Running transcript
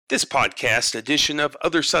This podcast edition of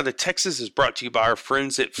Other Side of Texas is brought to you by our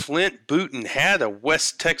friends at Flint Boot and Hat, a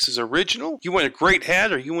West Texas original. You want a great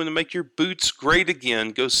hat or you want to make your boots great again,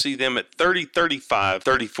 go see them at 3035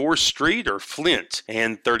 34th Street or Flint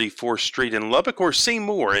and 34th Street in Lubbock, or see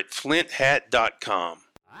more at flinthat.com.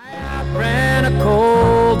 I ran a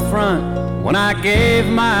cold front when I gave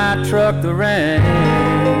my truck the reins,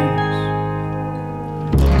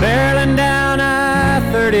 barreling down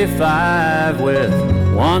I-35 with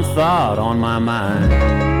one thought on my mind.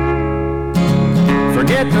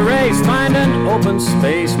 Forget the race, find an open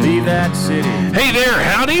space, leave that city. Hey there,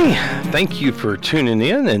 howdy. Thank you for tuning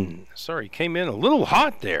in, and sorry, came in a little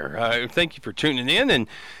hot there. Thank you for tuning in and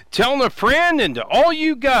telling a friend, and to all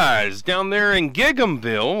you guys down there in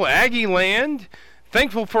Gighamville, Aggie Land.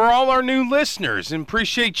 Thankful for all our new listeners and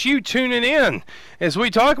appreciate you tuning in as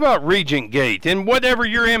we talk about Regent Gate and whatever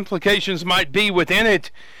your implications might be within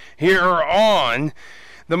it here on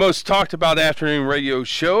the most talked about afternoon radio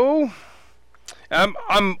show.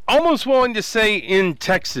 I'm almost willing to say in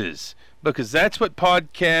Texas, because that's what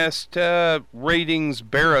podcast ratings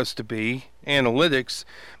bear us to be, analytics.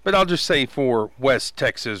 But I'll just say for West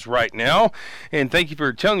Texas right now. And thank you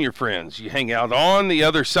for telling your friends. You hang out on the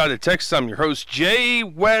other side of Texas. I'm your host, Jay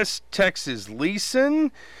West Texas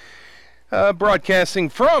Leeson, broadcasting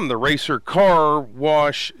from the Racer Car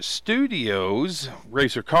Wash Studios.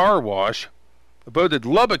 Racer Car Wash, voted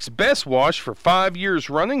Lubbock's best wash for 5 years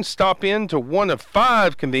running. Stop in to one of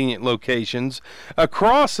 5 convenient locations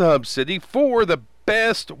across the Hub City for the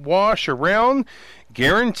best wash around,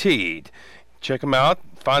 guaranteed. Check them out.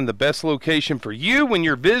 Find the best location for you when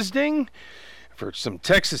you're visiting for some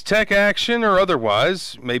Texas Tech action or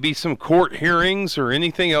otherwise, maybe some court hearings or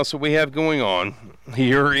anything else that we have going on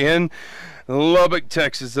here in Lubbock,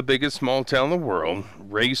 Texas, the biggest small town in the world.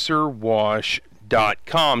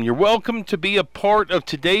 RacerWash.com. You're welcome to be a part of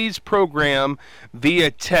today's program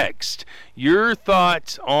via text. Your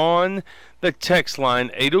thoughts on the text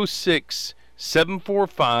line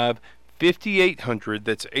 806-745-5800.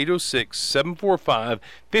 That's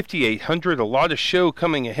 806-745-5800. A lot of show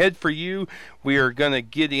coming ahead for you. We are going to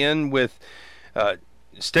get in with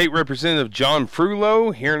State Representative John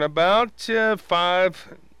Frullo here in about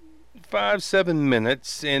 5-7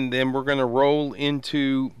 minutes, and then we're going to roll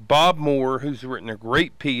into Bob Moore, who's written a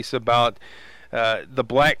great piece about the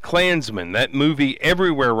Black Klansman, that movie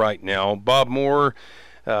everywhere right now. Bob Moore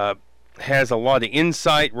has a lot of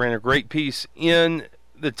insight, ran a great piece in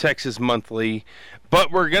the Texas Monthly,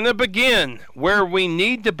 but we're going to begin where we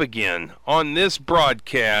need to begin on this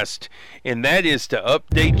broadcast, and that is to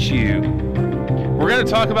update you. We're going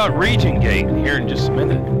to talk about Regent Gate here in just a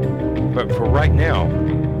minute, but for right now,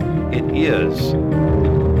 it is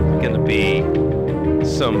going to be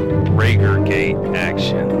some Rager Gate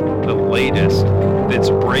action, the latest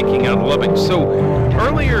that's breaking out of Lubbock. So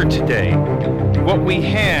earlier today, what we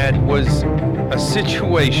had was a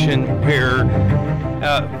situation where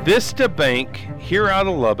Vista Bank here out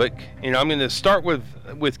of Lubbock, and I'm going to start with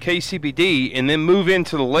KCBD and then move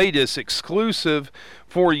into the latest exclusive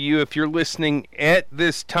for you if you're listening at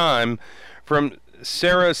this time from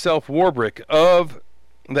Sarah Self-Warbrick of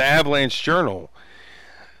the Avalanche Journal.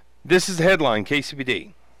 This is the headline,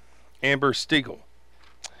 KCBD. Amber Stiegel.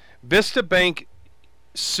 Vista Bank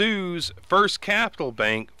sues First Capital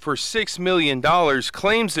Bank for $6 million,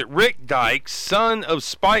 claims that Rick Dykes, son of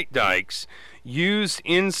Spike Dykes, used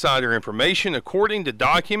insider information. According to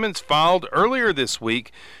documents filed earlier this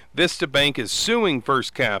week, Vista Bank is suing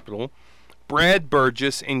First Capital, Brad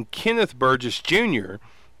Burgess, and Kenneth Burgess Jr.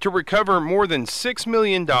 to recover more than $6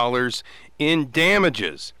 million in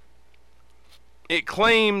damages. It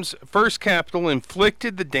claims First Capital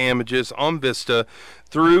inflicted the damages on Vista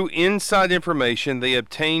through inside information they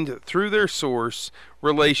obtained through their source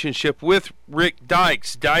relationship with Rick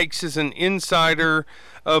Dykes. Dykes is an insider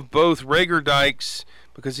of both Rager Dykes,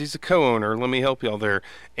 because he's a co-owner, let me help y'all there,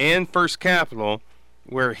 and First Capital,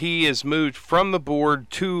 where he is moved from the board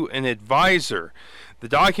to an advisor. The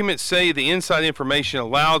documents say the inside information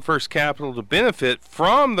allowed First Capital to benefit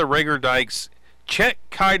from the Rager Dykes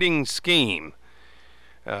check-kiting scheme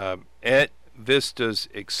at Vista's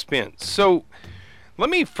expense. So let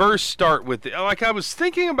me first start with, I was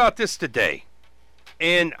thinking about this today,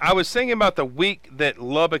 and I was thinking about the week that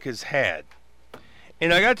Lubbock has had.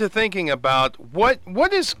 And I got to thinking about what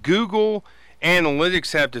does Google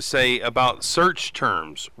Analytics have to say about search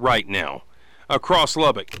terms right now across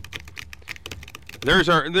Lubbock? There's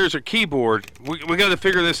our keyboard. We got to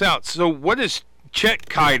figure this out. So what is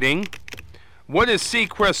check-kiting? What is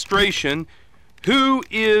sequestration? Who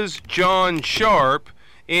is John Sharp?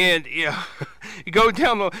 And you go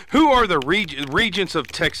down who are the regents of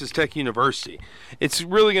Texas Tech University? It's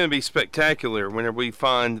really going to be spectacular whenever we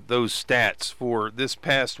find those stats for this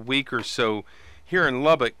past week or so here in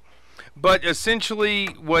Lubbock. But essentially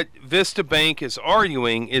what Vista Bank is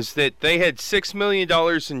arguing is that they had $6 million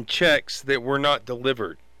in checks that were not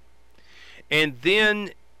delivered. And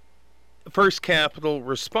then First Capital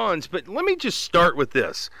responds, but let me just start with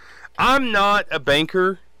this. I'm not a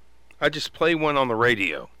banker. I just play one on the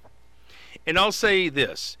radio. And I'll say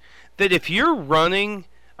this, that if you're running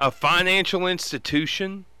a financial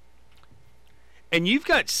institution and you've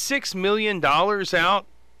got $6 million out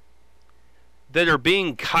that are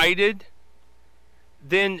being kited,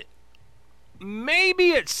 then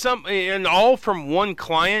maybe at some, and all from one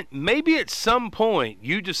client, maybe at some point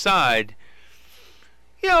you decide,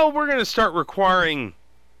 we're going to start requiring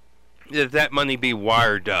that money be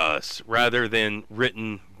wired to us rather than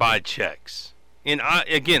written by checks. And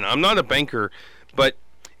I'm not a banker, but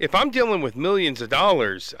if I'm dealing with millions of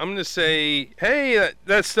dollars, I'm going to say, hey,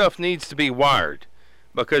 that stuff needs to be wired,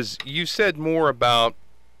 because you said more about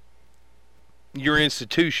your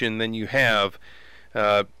institution than you have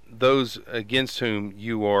those against whom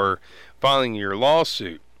you are filing your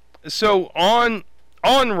lawsuit. So on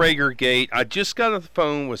RagerGate, I just got off the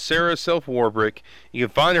phone with Sarah Self-Warbrick. You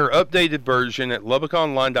can find her updated version at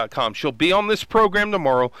LubbockOnline.com. She'll be on this program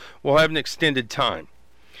tomorrow. We'll have an extended time.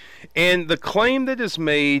 And the claim that is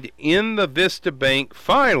made in the Vista Bank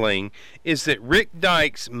filing is that Rick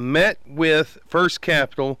Dykes met with First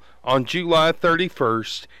Capital on July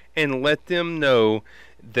 31st and let them know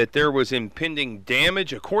that there was impending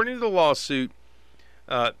damage, according to the lawsuit,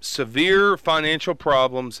 severe financial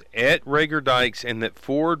problems at Rager Dykes, and that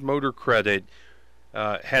Ford Motor Credit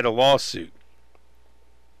had a lawsuit.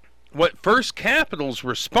 What First Capital's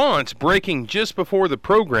response, breaking just before the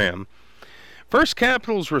program, First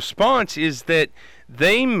Capital's response is that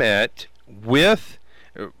they met with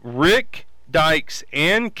Rick Dykes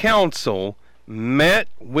and counsel, met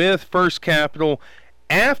with First Capital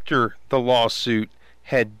after the lawsuit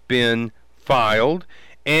had been filed,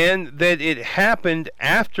 and that it happened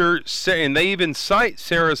after, and they even cite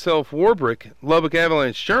Sarah Self-Warbrick, Lubbock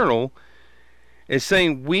Avalanche Journal, as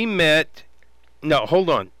saying, we met, no, hold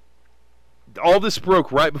on. All this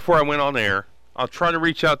broke right before I went on air. I'll try to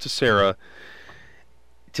reach out to Sarah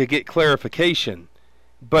to get clarification.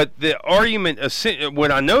 But the argument,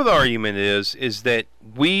 what I know the argument is that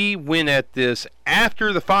we went at this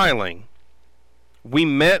after the filing. We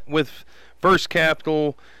met with First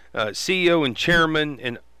Capital, CEO and chairman,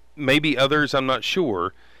 and maybe others, I'm not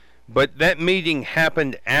sure, but that meeting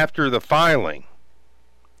happened after the filing,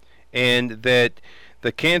 and that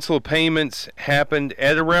the cancel payments happened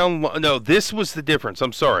at around, no, this was the difference,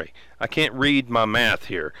 I'm sorry, I can't read my math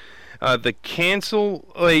here. The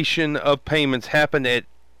cancellation of payments happened at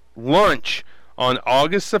lunch on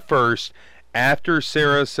August the 1st after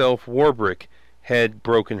Sarah Self-Warbrick had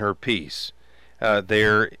broken her piece.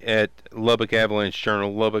 There at Lubbock Avalanche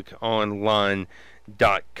Journal,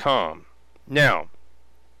 LubbockOnline.com. Now,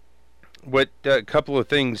 a couple of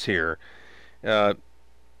things here. What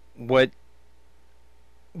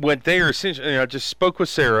they are essentially, I just spoke with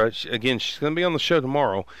Sarah. Again, she's going to be on the show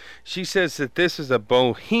tomorrow. She says that this is a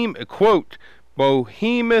behemothly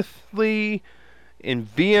and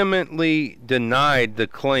vehemently denied the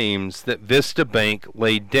claims that Vista Bank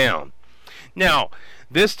laid down. Now,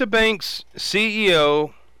 Vista Bank's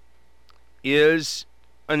CEO is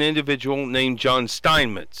an individual named John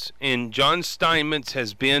Steinmetz, and John Steinmetz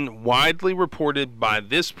has been widely reported by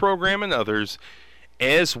this program and others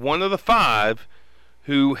as one of the 5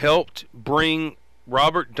 who helped bring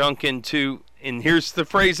Robert Duncan to, and here's the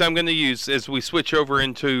phrase I'm going to use as we switch over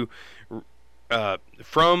into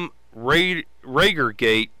from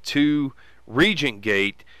RagerGate to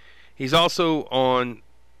RegentGate. He's also on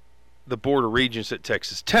the Board of Regents at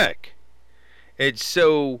Texas Tech. And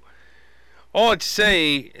so, all I'd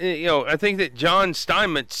say, I think that John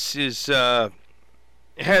Steinmetz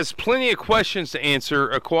has plenty of questions to answer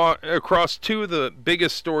across 2 of the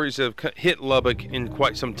biggest stories that have hit Lubbock in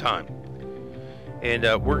quite some time. And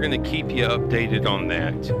we're going to keep you updated on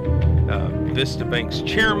that. Vista Bank's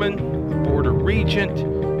chairman, the Board of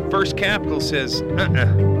Regent, First Capital says,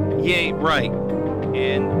 you ain't right.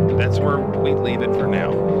 And that's where we leave it for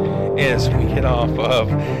now. As we get off of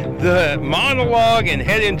the monologue and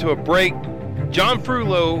head into a break, John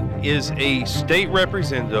Frullo is a state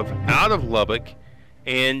representative out of Lubbock,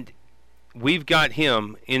 and we've got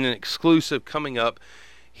him in an exclusive coming up.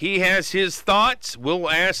 He has his thoughts. We'll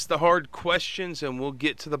ask the hard questions, and we'll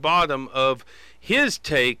get to the bottom of his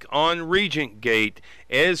take on Regent Gate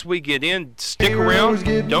as we get in. Stick around.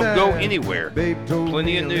 Don't go anywhere.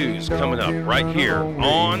 Plenty of news coming up right here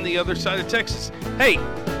on the other side of Texas. Hey,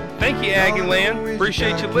 thank you, Aggieland.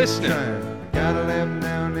 Appreciate you listening.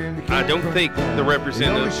 I don't think the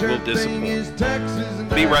representatives will disappoint.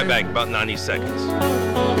 Be right back, about 90 seconds.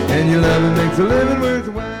 And your loving makes a living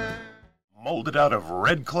worthwhile. Molded out of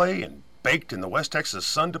red clay and baked in the West Texas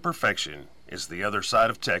sun to perfection is The Other Side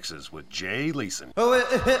of Texas with Jay Leeson. Oh, well,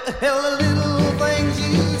 the little things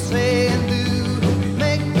you say and do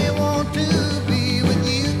make me want to be with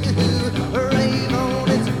you. Rave on,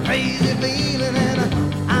 it's a crazy feeling, and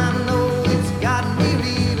I know it's got me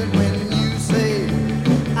reeling when you say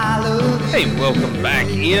I love you. Hey, welcome back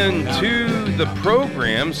into the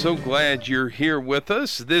program. So glad you're here with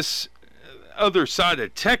us. This Other Side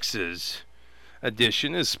of Texas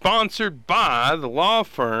edition is sponsored by the law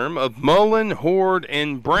firm of Mullen, Hord,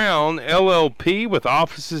 and Brown, LLP, with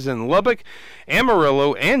offices in Lubbock,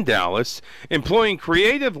 Amarillo, and Dallas, employing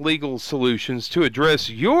creative legal solutions to address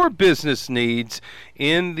your business needs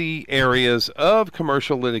in the areas of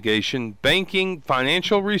commercial litigation, banking,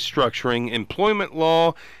 financial restructuring, employment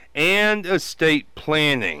law, and estate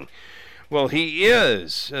planning. Well, he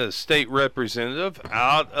is a state representative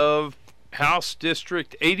out of House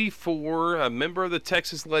District 84, a member of the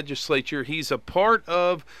Texas legislature. He's a part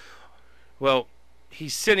of, well,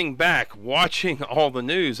 he's sitting back watching all the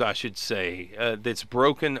news, I should say, that's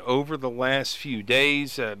broken over the last few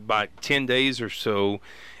days, about 10 days or so,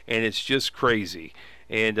 and it's just crazy.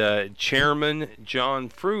 And Chairman John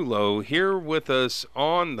Frulow here with us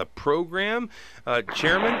on the program.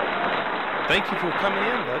 Chairman, thank you for coming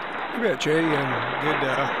in, bud. You bet, Jay, and good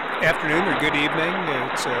afternoon or good evening.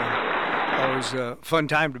 It's always a fun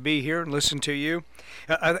time to be here and listen to you.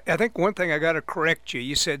 I think one thing I got to correct you.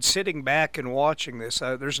 You said sitting back and watching this.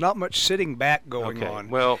 There's not much sitting back going on.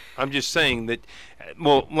 Well, I'm just saying that,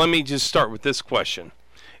 well, let me just start with this question.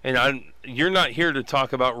 And you're not here to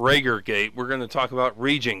talk about Rager Gate. We're going to talk about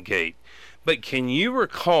Regent Gate. But can you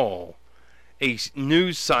recall a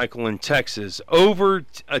news cycle in Texas over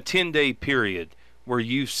a 10-day period where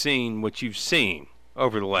you've seen what you've seen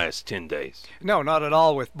over the last 10 days? No, not at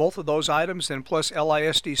all, with both of those items, and plus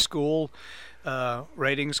LISD school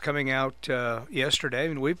ratings coming out yesterday.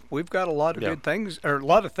 And we've got a lot of good things, or a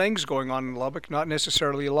lot of things going on in Lubbock, not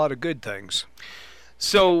necessarily a lot of good things.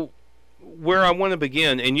 So where I want to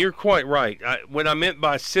begin, and you're quite right, what I meant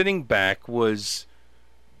by sitting back was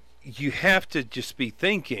you have to just be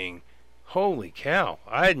thinking, holy cow,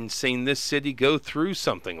 I hadn't seen this city go through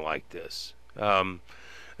something like this.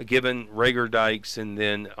 Given Rager Dykes and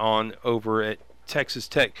then on over at Texas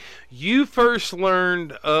Tech. You first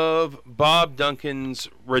learned of Bob Duncan's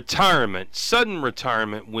retirement, sudden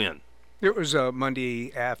retirement, when? It was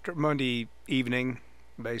Monday evening,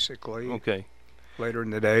 basically. Okay. Later in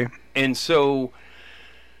the day. And so,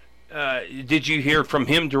 did you hear from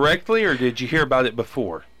him directly, or did you hear about it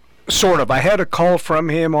before? Sort of. I had a call from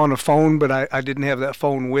him on a phone, but I didn't have that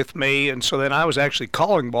phone with me, and so then I was actually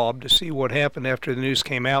calling Bob to see what happened after the news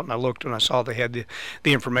came out, and I looked and I saw they had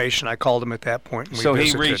the information. I called him at that point. And so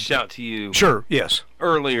he reached out to you. Sure. Yes.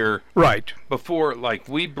 Earlier. Right. Before, like,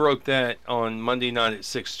 we broke that on Monday night at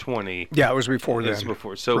 6:20. Yeah, it was before then. It was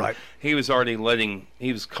before. So right. He was already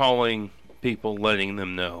he was calling people, letting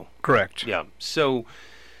them know. Correct. Yeah. So,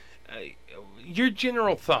 your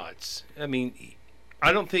general thoughts. I mean,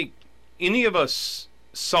 I don't think any of us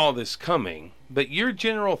saw this coming, but your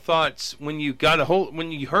general thoughts when you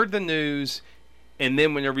when you heard the news, and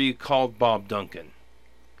then whenever you called Bob Duncan.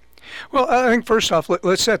 Well, I think first off,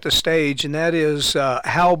 let's set the stage, and that is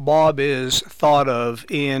how Bob is thought of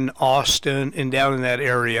in Austin and down in that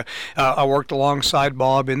area. I worked alongside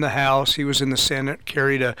Bob in the House. He was in the Senate,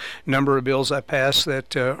 carried a number of bills I passed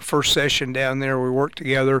that first session down there. We worked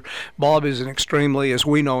together. Bob is an extremely, as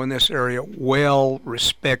we know in this area,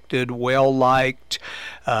 well-respected, well-liked,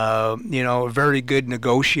 a very good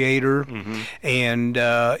negotiator. Mm-hmm. And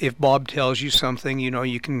if Bob tells you something,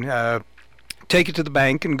 you can take it to the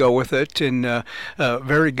bank and go with it, and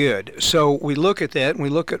very good. So we look at that, and we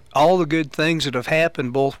look at all the good things that have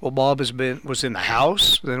happened, both while Bob was in the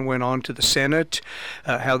House, then went on to the Senate,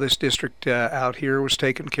 how this district out here was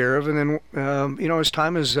taken care of, and then, his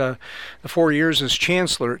time as the 4 years as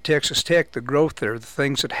chancellor at Texas Tech, the growth there, the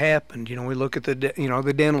things that happened. We look at the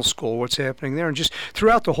dental school, what's happening there, and just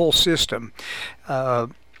throughout the whole system.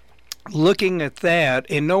 looking at that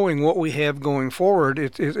and knowing what we have going forward,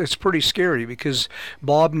 it's pretty scary because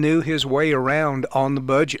Bob knew his way around on the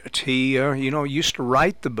budget. He, used to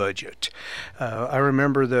write the budget. I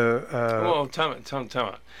remember the. Well, time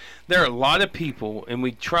out. There are a lot of people, and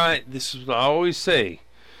we try. This is what I always say,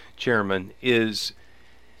 Chairman, is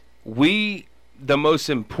the most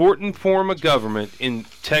important form of government in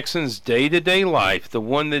Texans' day-to-day life, the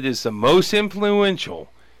one that is the most influential,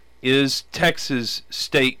 is Texas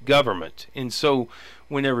state government. And so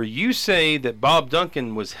whenever you say that Bob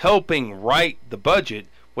Duncan was helping write the budget,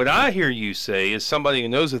 what I hear you say is somebody who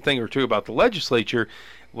knows a thing or two about the legislature,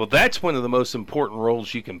 well, that's one of the most important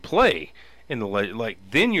roles you can play in the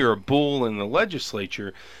then you're a bull in the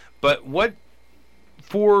legislature. But what,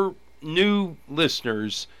 for new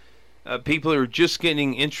listeners, people who are just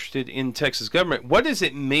getting interested in Texas government, what does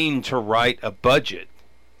it mean to write a budget?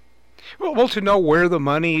 Well, to know where the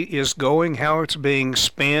money is going, how it's being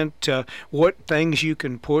spent, what things you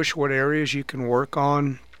can push, what areas you can work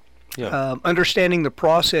on. Yeah. Understanding the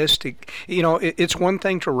process it's one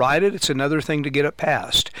thing to write it, it's another thing to get it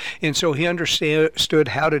passed. And so he understood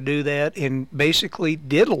how to do that and basically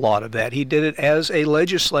did a lot of that. He did it as a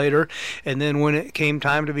legislator, and then when it came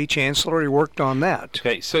time to be chancellor, he worked on that.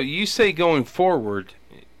 Okay, so you say going forward,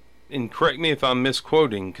 and correct me if I'm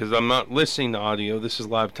misquoting because I'm not listening to audio, this is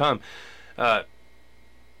live time.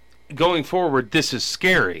 Going forward, this is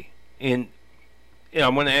scary. And I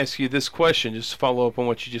want to ask you this question, just to follow up on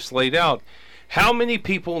what you just laid out. How many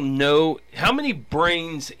people know, how many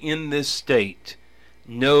brains in this state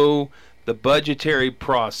know the budgetary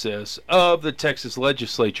process of the Texas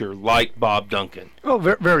legislature like Bob Duncan? Well,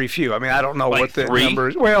 very few. I mean, I don't know Like what the 3? number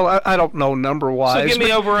is. Well, I don't know number-wise. So give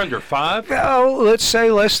me over under 5? Oh, let's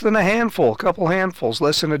say less than a handful, a couple handfuls,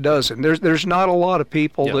 less than a dozen. There's not a lot of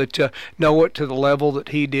people that know it to the level that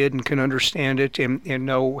he did and can understand it and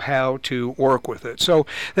know how to work with it. So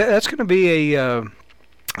that's going to be a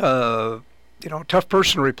tough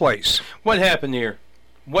person to replace. What happened here?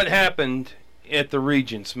 What happened at the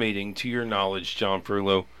Regents meeting, to your knowledge, John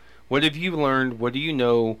Frullo? What have you learned? What do you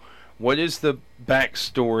know? What is the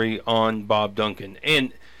backstory on Bob Duncan?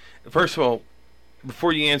 And first of all,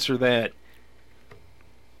 before you answer that,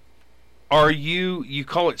 you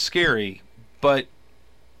call it scary, but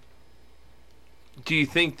do you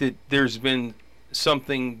think that there's been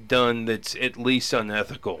something done that's at least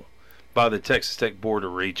unethical by the Texas Tech Board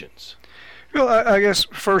of Regents? Well, I guess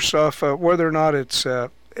first off, whether or not it's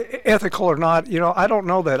ethical or not, I don't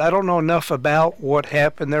know that. I don't know enough about what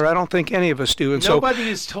happened there. I don't think any of us do. And Nobody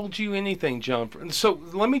has told you anything, John. So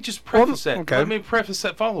let me just preface that. Okay. Let me preface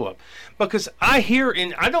that follow-up. Because I hear,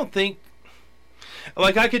 and I don't think,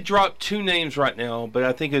 I could drop 2 names right now, but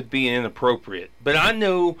I think it'd be inappropriate. But I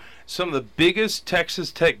know some of the biggest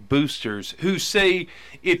Texas Tech boosters who say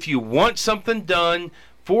if you want something done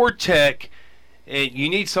for Tech, and you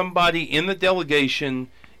need somebody in the delegation,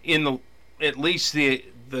 at least the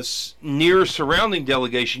near surrounding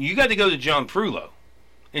delegation, you got to go to John Frullo.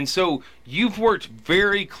 And so you've worked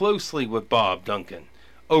very closely with Bob Duncan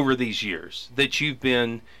over these years that you've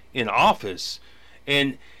been in office.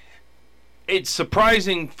 And it's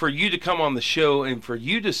surprising for you to come on the show and for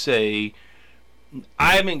you to say,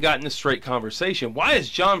 I haven't gotten a straight conversation. Why has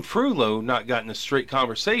John Frullo not gotten a straight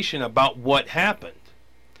conversation about what happened?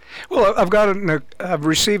 Well, I've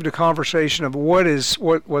received a conversation of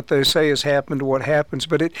what they say has happened, what happens,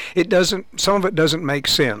 but it doesn't. Some of it doesn't make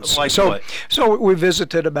sense. Like so, what? So we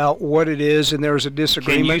visited about what it is, and there was a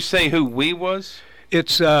disagreement. Can you say who we was?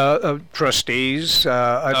 It's trustees.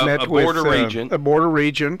 I've met with board of regent. a board of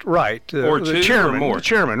regent, right? Or the two chairman, or more? the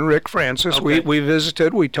chairman, Rick Francis. Okay. We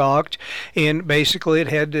visited, we talked, and basically it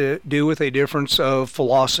had to do with a difference of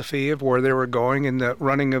philosophy of where they were going in the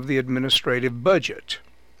running of the administrative budget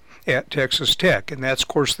at Texas Tech, and that's, of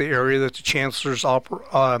course, the area that the Chancellor's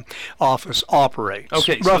office operates.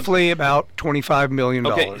 Okay, roughly about $25 million.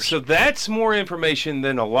 Okay, so that's more information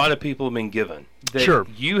than a lot of people have been given. That Sure.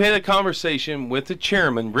 You had a conversation with the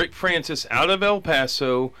chairman, Rick Francis, out of El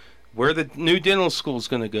Paso, where the new dental school is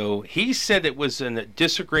going to go. He said it was a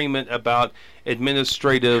disagreement about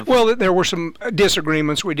administrative. Well, there were some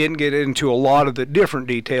disagreements. We didn't get into a lot of the different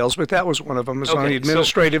details, but that was one of them. It was on the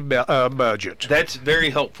administrative budget. That's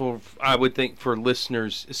very helpful, I would think, for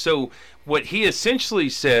listeners. So what he essentially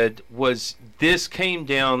said was this came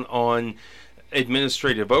down on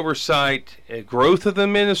administrative oversight, growth of the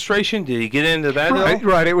administration. Did he get into that at all?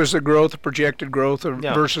 Right. It was the growth, projected growth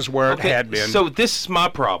versus where it had been. So this is my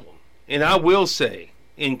problem. And I will say,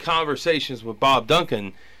 in conversations with Bob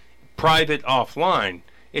Duncan, private, offline,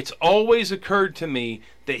 it's always occurred to me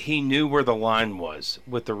that he knew where the line was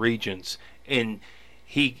with the regents. And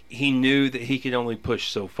he knew that he could only push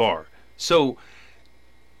so far. So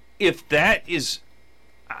if that is,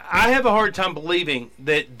 I have a hard time believing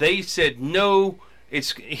that they said no.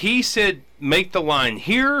 He said make the line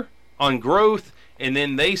here on growth, and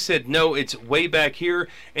then they said no, it's way back here,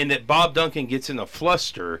 and that Bob Duncan gets in a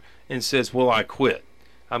fluster and says, well, I quit.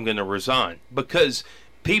 I'm going to resign. Because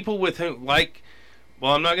people with whom, like,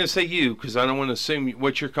 well, I'm not going to say you because I don't want to assume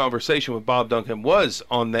what your conversation with Bob Duncan was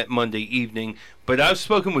on that Monday evening, but I've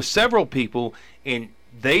spoken with several people, and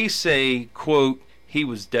they say, quote, he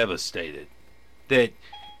was devastated. That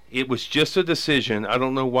it was just a decision. I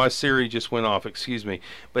don't know why Siri just went off, excuse me.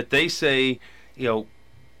 But they say, you know,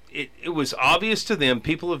 it was obvious to them,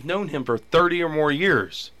 people have known him for 30 or more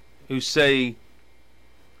years, who say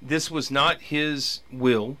this was not his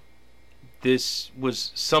will. This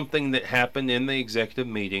was something that happened in the executive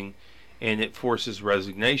meeting, and it forces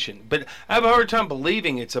resignation. But I have a hard time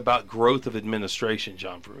believing it's about growth of administration,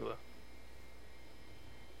 John Ferrullo.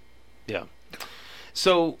 Yeah.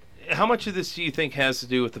 So how much of this do you think has to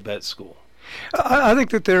do with the vet school? I think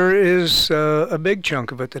that there is a big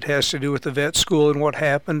chunk of it that has to do with the vet school and what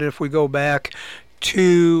happened. If we go back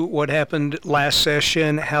to what happened last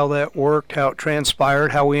session, how that worked, how it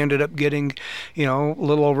transpired, how we ended up getting, a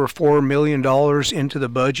little over $4 million into the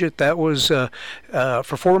budget. That was for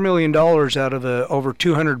 $4 million out of a over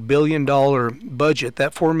 $200 billion budget.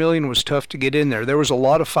 That $4 million was tough to get in there. There was a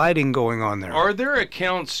lot of fighting going on there. Are their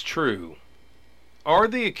accounts true? Are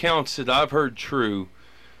the accounts that I've heard true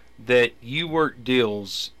that you work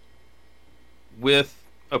deals with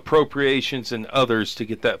appropriations and others to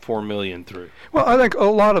get that $4 million through? Well, I think a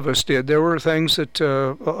lot of us did. There were things that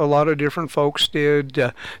a lot of different folks did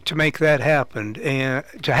to make that happen.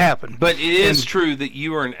 But it is true that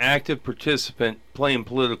you are an active participant playing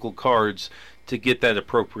political cards to get that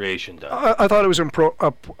appropriation done. I thought it was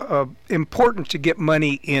important to get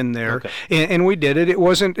money in there, Okay. and we did it. It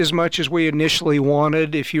wasn't as much as we initially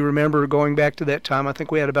wanted. If you remember going back to that time, I think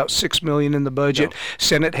we had about $6 million in the budget. No.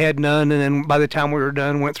 Senate had none, and then by the time we were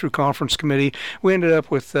done, went through conference committee, we ended up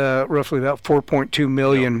with roughly about $4.2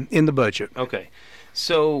 million in the budget. Okay.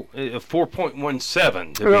 So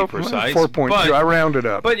 4.17 to be precise. 4.2. I rounded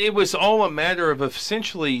up. But it was all a matter of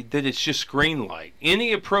essentially that it's just green light.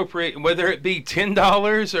 Any appropriate, whether it be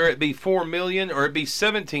 $10 or it be $4 million or it be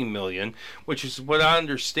 $17 million, which is what I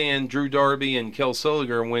understand Drew Darby and Kel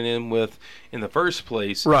Sulliger went in with in the first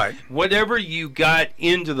place. Right. Whatever you got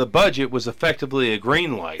into the budget was effectively a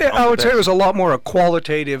green light. Yeah, I would say it was a lot more a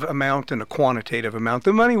qualitative amount than a quantitative amount.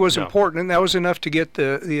 The money was important, and that was enough to get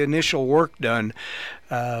the initial work done.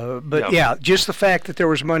 But just the fact that there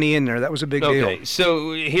was money in there, that was a big deal. Okay,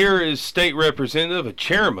 so here is State Representative, a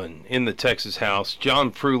chairman in the Texas House,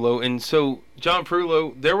 John Ferrullo. And so, John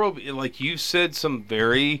Ferrullo, there will be, like you said, some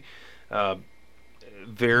very,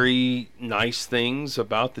 very nice things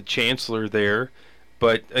about the chancellor there.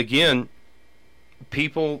 But again,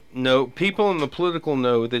 people in the political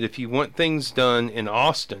know that if you want things done in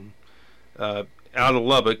Austin, out of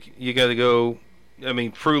Lubbock, you got to go. I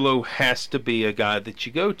mean, Ferrullo has to be a guy that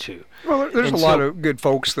you go to. Well, there's a lot of good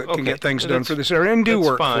folks that can get things done for this area and do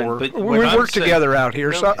work fine, for. but We work together out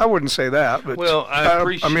here, so I wouldn't say that. But well, I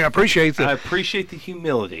appreciate I appreciate the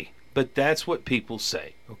humility, but that's what people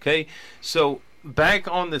say. Okay, so back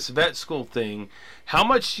on this vet school thing, how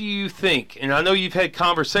much do you think? And I know you've had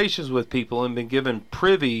conversations with people and been given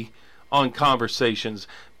privy on conversations,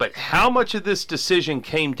 but how much of this decision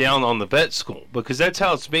came down on the vet school? Because that's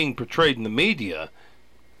how it's being portrayed in the media.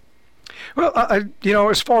 Well,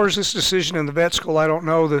 as far as this decision in the vet school, I don't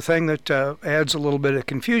know. The thing that adds a little bit of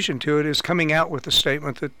confusion to it is coming out with the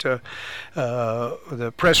statement that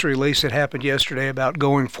the press release that happened yesterday about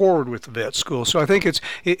going forward with the vet school. So I think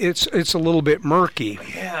it's a little bit murky.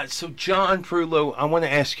 Yeah. So John Ferrullo, I want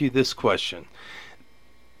to ask you this question.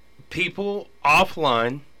 People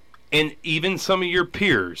offline, and even some of your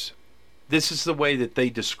peers, this is the way that they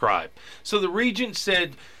describe. So the regent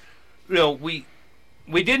said, we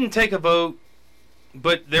didn't take a vote,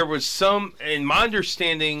 but there was some, and my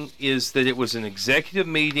understanding is that it was an executive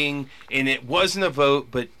meeting, and it wasn't a vote,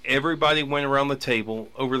 but everybody went around the table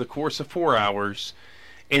over the course of 4 hours,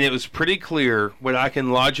 and it was pretty clear, what I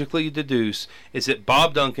can logically deduce, is that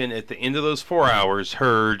Bob Duncan, at the end of those 4 hours,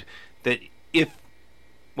 heard that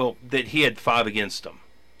that he had 5 against him.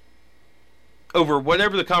 Over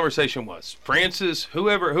whatever the conversation was, Francis,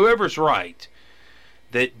 whoever's right,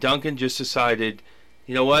 that Duncan just decided,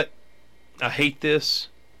 you know what, I hate this,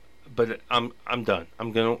 but I'm done.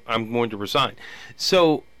 I'm going to resign.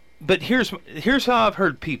 So, but here's how I've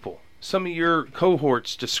heard people, some of your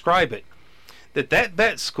cohorts describe it, that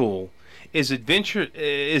vet school is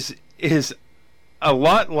a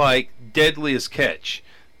lot like Deadliest Catch.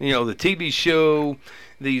 You know, the TV show,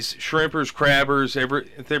 these shrimpers, crabbers,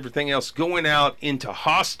 everything else going out into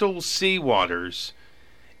hostile sea waters,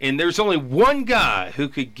 and there's only one guy who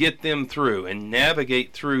could get them through and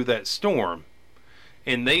navigate through that storm.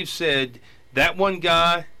 And they've said that one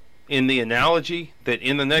guy, in the analogy, that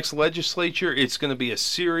in the next legislature, it's going to be a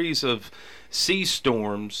series of sea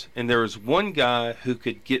storms, and there is one guy who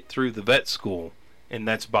could get through the vet school, and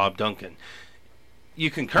that's Bob Duncan. You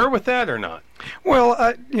concur with that or not? Well,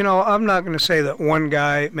 I'm not going to say that one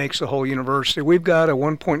guy makes the whole university. We've got a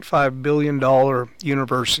 $1.5 billion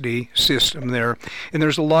university system there, and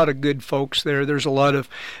there's a lot of good folks there. There's a lot of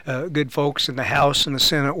good folks in the House and the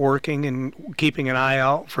Senate working and keeping an eye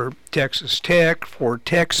out for Texas Tech, for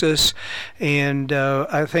Texas, and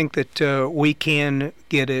I think that we can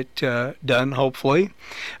get it done, hopefully.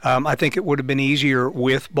 I think it would have been easier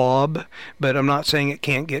with Bob, but I'm not saying it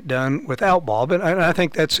can't get done without Bob, and I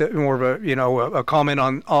think that's more of a comment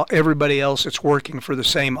on everybody else that's working for the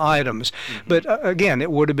same items. Mm-hmm. But again,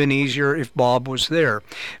 it would have been easier if Bob was there.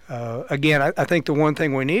 Again, I think the one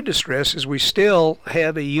thing we need to stress is we still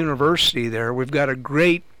have a university there. We've got a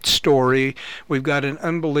great story. We've got an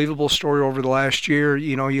unbelievable story over the last year.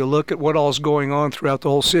 You know, you look at what all's going on throughout the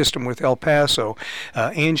whole system with El Paso,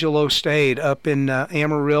 Angelo State up in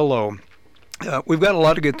Amarillo. We've got a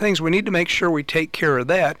lot of good things. We need to make sure we take care of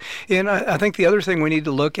that. And I think the other thing we need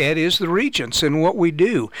to look at is the regents and what we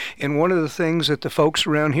do. And one of the things that the folks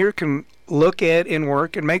around here can look at and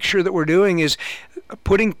work and make sure that we're doing is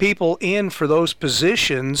putting people in for those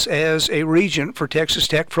positions as a regent for Texas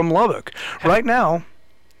Tech from Lubbock. Right now,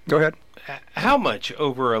 go ahead. How much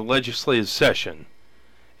over a legislative session?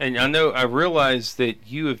 And I realize that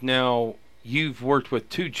you've worked with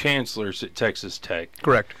two chancellors at Texas Tech.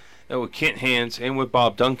 Correct. With Kent Hans and with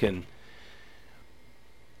Bob Duncan.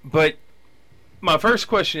 But my first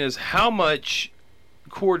question is, how much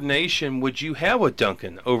coordination would you have with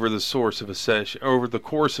Duncan over the course of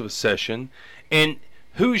a session, and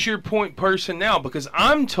who's your point person now? Because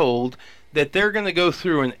I'm told that they're going to go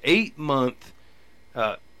through an 8-month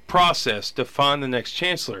process to find the next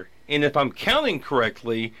chancellor, and if I'm counting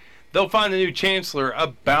correctly, they'll find a new chancellor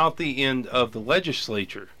about the end of the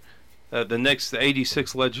legislature. The next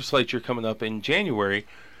 86th legislature coming up in January.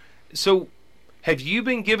 So have you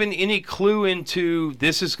been given any clue into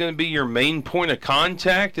this is going to be your main point of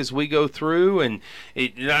contact as we go through? And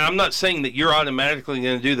I'm not saying that you're automatically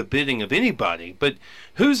going to do the bidding of anybody, but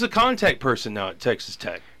who's the contact person now at Texas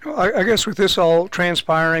Tech? Well, I guess with this all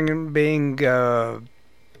transpiring and being,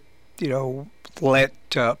 let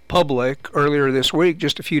public earlier this week,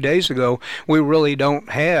 just a few days ago, we really don't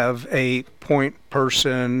have a point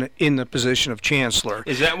person in the position of chancellor.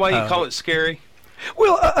 Is that why you call it scary?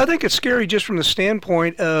 Well, I think it's scary just from the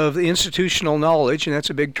standpoint of the institutional knowledge, and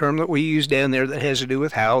that's a big term that we use down there that has to do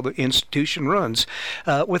with how the institution runs,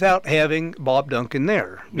 without having Bob Duncan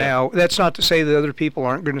there. Yeah. Now, that's not to say that other people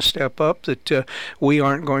aren't going to step up, that we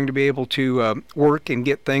aren't going to be able to work and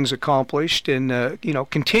get things accomplished and,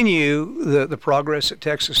 continue the progress that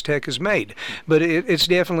Texas Tech has made. But it's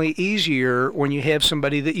definitely easier when you have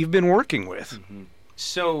somebody that you've been working with. Mm-hmm.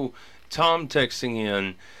 So, Tom texting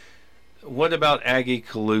in, what about Aggie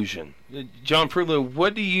collusion? John Prulu,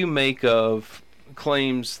 what do you make of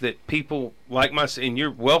claims that people like myself, and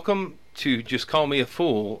you're welcome to just call me a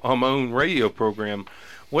fool on my own radio program,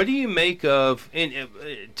 what do you make of, and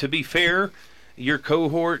to be fair, your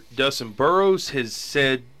cohort, Dustin Burrows, has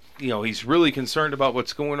said, he's really concerned about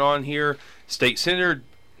what's going on here. State Senator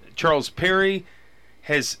Charles Perry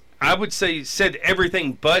has, I would say, said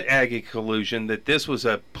everything but Aggie collusion, that this was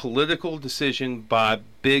a political decision by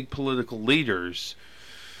big political leaders,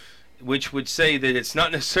 which would say that it's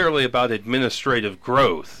not necessarily about administrative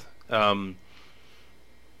growth. What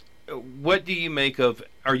do you make of,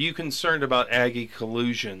 are you concerned about Aggie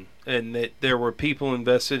collusion and that there were people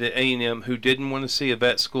invested at A&M who didn't want to see a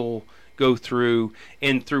vet school go through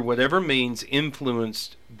and through whatever means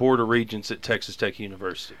influenced Board of Regents at Texas Tech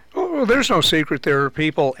University? Well, there's no secret there are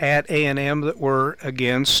people at A&M that were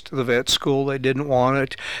against the vet school. They didn't want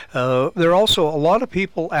it. There are also a lot of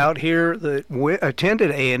people out here that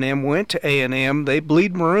attended A&M, went to A&M, they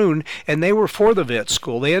bleed maroon, and they were for the vet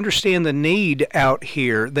school. They understand the need out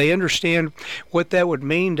here. They understand what that would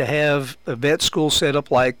mean to have a vet school set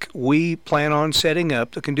up like we plan on setting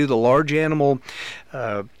up that can do the large animal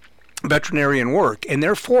veterinarian work, and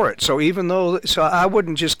they're for it. So I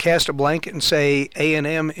wouldn't just cast a blanket and say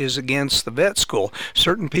A&M is against the vet school.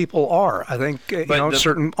 Certain people are. I think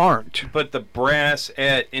certain aren't. But the brass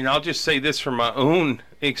and I'll just say this from my own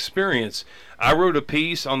experience. I wrote a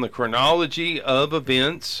piece on the chronology of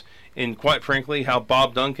events and quite frankly, how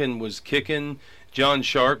Bob Duncan was kicking John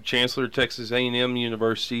Sharp, Chancellor of Texas A&M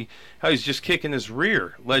University, how he's just kicking his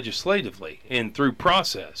rear legislatively and through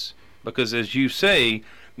process. Because as you say,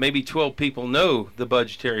 maybe 12 people know the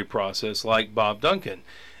budgetary process like Bob Duncan,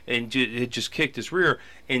 and it just kicked his rear.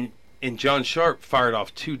 And John Sharp fired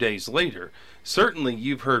off 2 days later. Certainly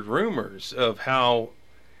you've heard rumors of how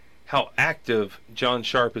active John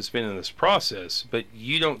Sharp has been in this process, but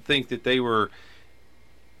you don't think that they were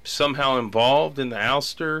somehow involved in the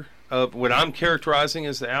ouster of what I'm characterizing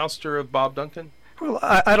as the ouster of Bob Duncan? Well,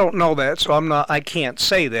 I don't know that, so I can't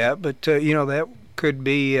say that, but that could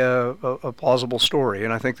be a plausible story,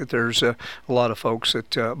 and I think that there's a lot of folks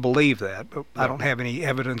that believe that, but I don't have any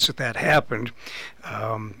evidence that happened.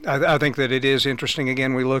 I think that it is interesting.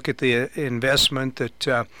 Again, we look at the investment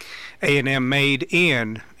that A&M made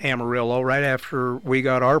in Amarillo right after we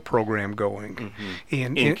got our program going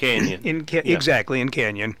in Canyon. Exactly, in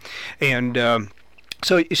Canyon, and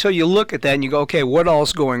So you look at that and you go, okay, what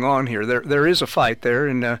all's going on here? There is a fight there,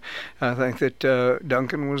 and I think that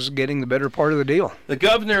Duncan was getting the better part of the deal. The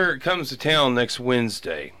governor comes to town next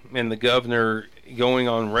Wednesday, and the governor going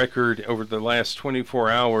on record over the last 24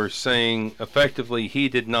 hours saying effectively he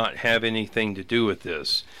did not have anything to do with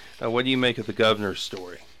this. What do you make of the governor's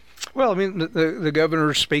story? Well, I mean, the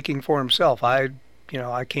governor's speaking for himself. I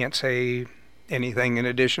can't say anything in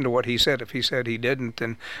addition to what he said. If he said he didn't,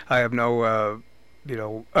 then I have no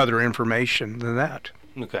other information than that.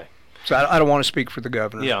 Okay. So I don't want to speak for the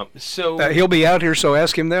governor. Yeah. So he'll be out here, so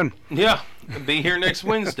ask him then. Yeah, be here next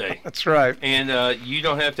Wednesday. That's right. And you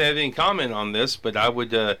don't have to have any comment on this, but I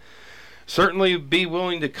would certainly be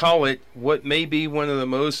willing to call it what may be one of the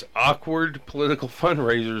most awkward political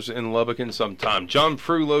fundraisers in Lubbock in some time. John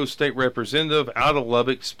Frullo, state representative out of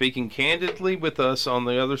Lubbock, speaking candidly with us on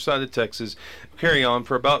the other side of Texas. Carry on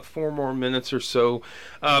for about 4 more minutes or so.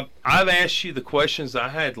 I've asked you the questions I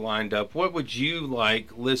had lined up. What would you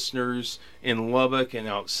like listeners in Lubbock and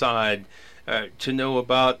outside to know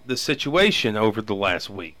about the situation over the last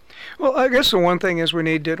week? Well, I guess the one thing is we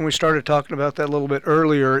need to, and we started talking about that a little bit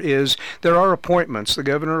earlier, is there are appointments. The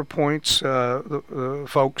governor appoints the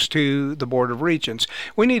folks to the Board of Regents.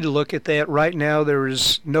 We need to look at that. Right now, there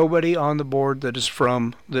is nobody on the board that is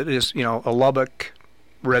a Lubbock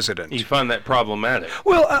resident. You find that problematic?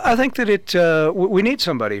 Well, I think that we need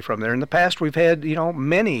somebody from there. In the past, we've had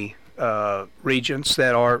many regents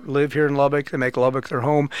that live here in Lubbock. They make Lubbock their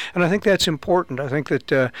home, and I think that's important. I think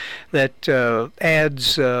that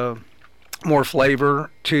adds more flavor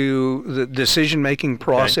to the decision-making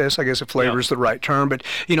process. Okay. I guess if flavor is the right term, but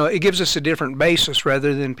it gives us a different basis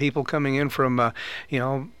rather than people coming in from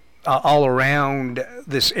all around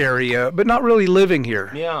this area, but not really living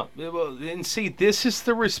here. Yeah, well, and see, this is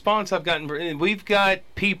the response I've gotten. We've got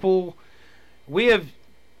people. We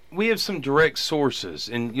have some direct sources,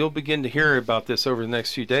 and you'll begin to hear about this over the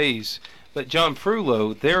next few days. But John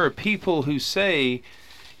Frullo, there are people who say,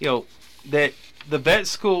 that the vet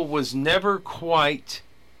school was never quite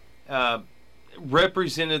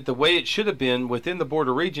represented the way it should have been within the Board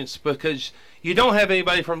of Regents because you don't have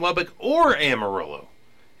anybody from Lubbock or Amarillo.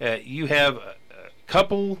 You have a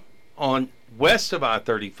couple on west of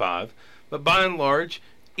I-35, but by and large,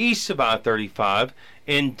 east of I-35.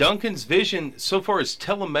 And Duncan's vision, so far as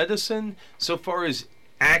telemedicine, so far as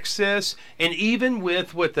access, and even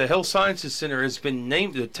with what the Health Sciences Center has been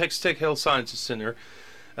named, the Texas Tech Health Sciences Center,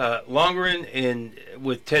 Longren and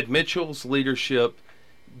with Ted Mitchell's leadership,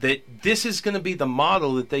 that this is going to be the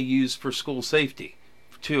model that they use for school safety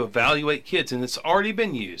to evaluate kids. And it's already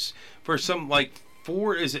been used for some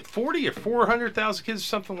 40 or 400,000 kids or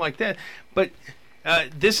something like that. But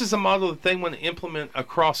this is a model that they want to implement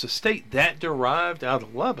across the state that derived out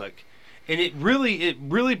of Lubbock. And it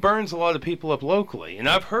really burns a lot of people up locally. And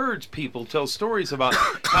I've heard people tell stories about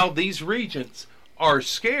how these regents are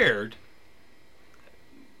scared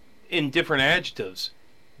in different adjectives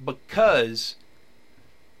because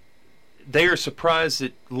they are surprised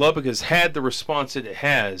that Lubbock has had the response that it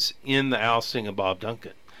has in the ousting of Bob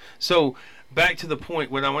Duncan. So back to the point,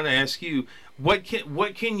 what I want to ask you, what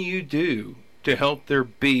can you do to help there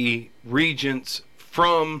be regents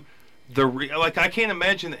from I can't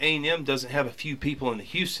imagine that A&M doesn't have a few people in the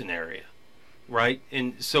Houston area, right?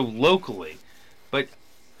 And so locally, but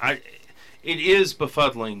it is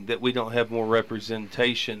befuddling that we don't have more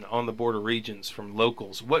representation on the Board of Regents from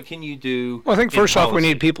locals. What can you do? Well, I think first off, we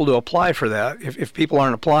need people to apply for that. If people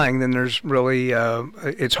aren't applying, then there's really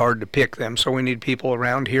it's hard to pick them. So we need people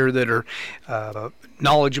around here that are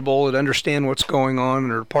knowledgeable and understand what's going on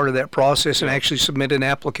and are part of that process and actually submit an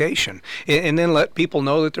application. And then let people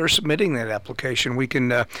know that they're submitting that application. We can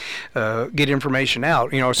get information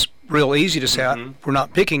out. It's real easy to say we're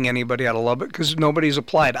not picking anybody out of Lubbock because nobody's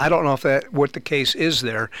applied. I don't know if what the case is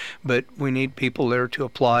there, but we need people there to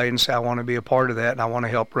apply and say, I want to be a part of that and I want to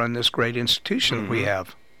help run this great institution that we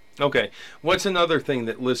have. Okay. What's another thing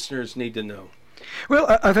that listeners need to know?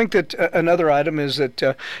 Well, I think that another item is that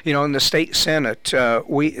in the state senate,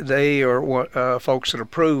 they are folks that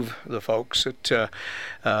approve the folks that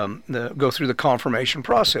go through the confirmation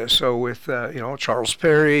process. So with Charles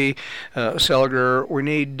Perry, Seliger, we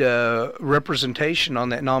need representation on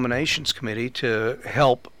that nominations committee to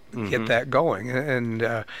help get that going, and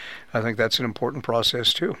I think that's an important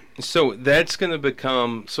process too. So that's going to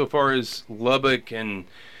become, so far as Lubbock and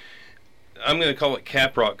I'm going to call it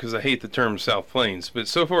Caprock because I hate the term South Plains, but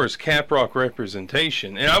so far as Caprock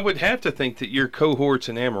representation, and I would have to think that your cohorts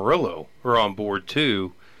in Amarillo are on board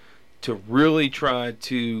too, to really try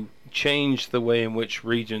to change the way in which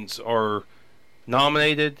regents are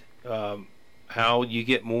nominated, how you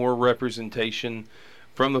get more representation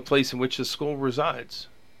from the place in which the school resides.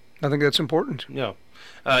 I think that's important. Yeah.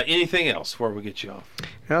 Anything else before we get you off?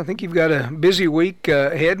 I think you've got a busy week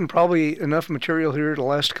ahead and probably enough material here the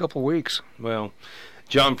last couple of weeks. Well,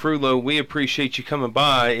 John Frullo, we appreciate you coming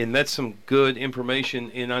by, and that's some good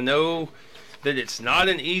information. And I know that it's not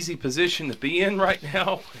an easy position to be in right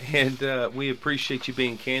now, and we appreciate you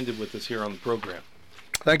being candid with us here on the program.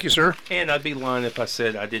 Thank you, sir. And I'd be lying if I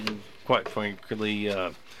said I didn't, quite frankly,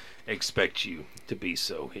 expect you to be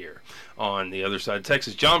so here on the other side of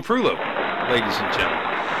Texas. John Frullo, ladies and gentlemen.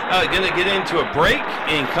 Going to get into a break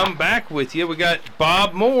and come back with you. We got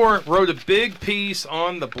Bob Moore wrote a big piece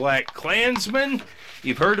on the Black Klansman.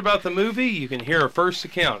 You've heard about the movie. You can hear a first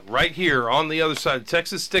account right here on the other side of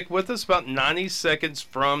Texas. Stick with us about 90 seconds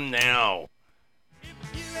from now.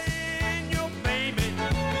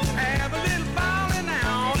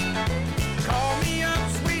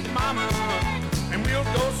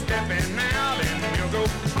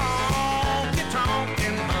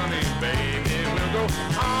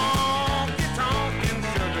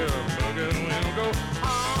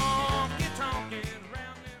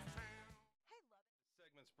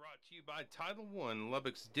 By Title I,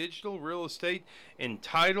 Lubbock's digital real estate and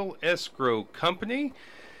title escrow company.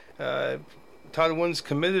 Title I's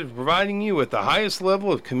committed to providing you with the highest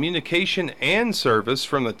level of communication and service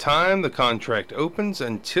from the time the contract opens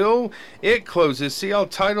until it closes. See how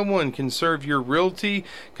Title I can serve your realty,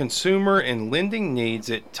 consumer, and lending needs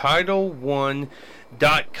at TitleOne.com.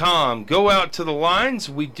 Go out to the lines.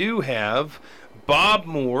 We do have Bob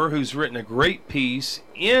Moore, who's written a great piece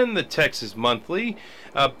in the Texas Monthly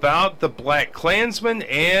about the Black Klansman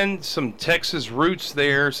and some Texas roots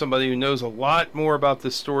there. Somebody who knows a lot more about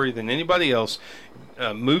this story than anybody else.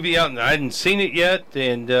 Movie out, and I hadn't seen it yet,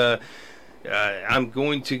 and I'm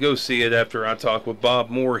going to go see it after I talk with Bob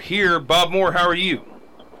Moore here. Bob Moore, how are you?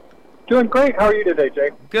 Doing great. How are you today, Jay?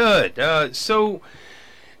 Good. So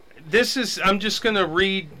this is, I'm just going to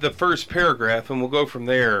read the first paragraph, and we'll go from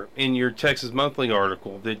there in your Texas Monthly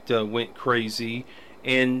article that went crazy.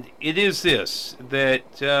 And it is this, that,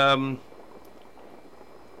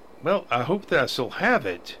 well, I hope that I still have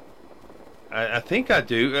it. I think I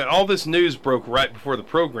do. All this news broke right before the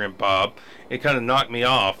program, Bob. It kind of knocked me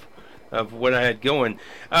off of what I had going.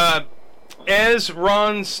 As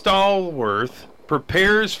Ron Stallworth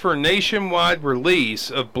prepares for nationwide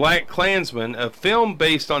release of Black Klansman, a film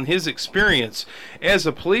based on his experience as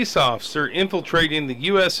a police officer infiltrating the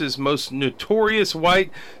U.S.'s most notorious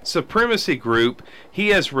white supremacy group, he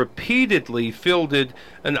has repeatedly fielded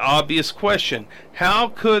an obvious question. How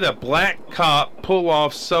could a black cop pull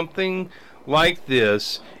off something like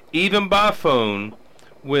this, even by phone,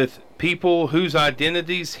 with people whose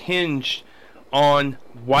identities hinged on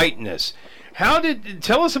whiteness?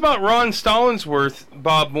 Tell us about Ron Stallworth,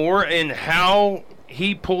 Bob Moore, and how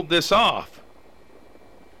he pulled this off.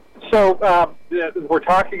 So we're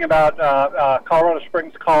talking about Colorado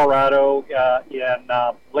Springs, Colorado in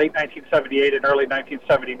late 1978 and early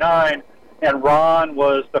 1979, and Ron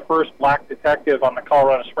was the first black detective on the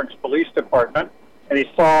Colorado Springs Police Department, and he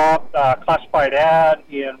saw a classified ad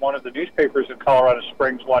in one of the newspapers in Colorado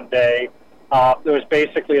Springs one day. There was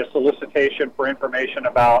basically a solicitation for information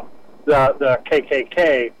about the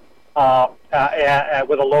KKK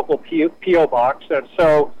with a local P.O. box. And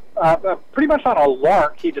so pretty much on a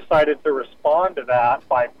lark, he decided to respond to that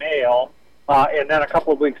by mail. And then a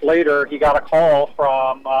couple of weeks later, he got a call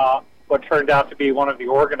from what turned out to be one of the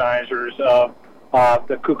organizers of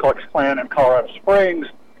the Ku Klux Klan in Colorado Springs.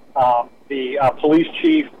 The police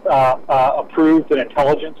chief approved an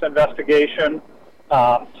intelligence investigation.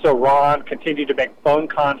 So Ron continued to make phone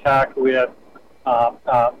contact with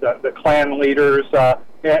the Klan leaders,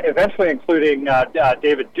 eventually including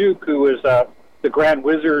David Duke, who was the Grand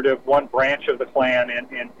Wizard of one branch of the Klan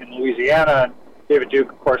in Louisiana. And David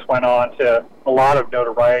Duke, of course, went on to a lot of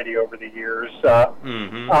notoriety over the years.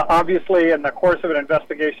 Obviously, in the course of an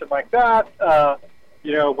investigation like that,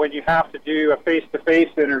 when you have to do a face-to-face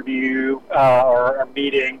interview or a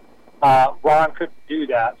meeting, Ron couldn't do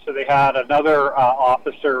that. So they had another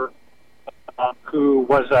officer who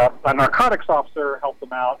was a narcotics officer help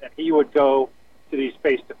them out, and he would go to these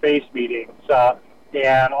face-to-face meetings.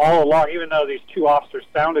 And all along, even though these two officers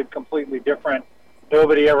sounded completely different,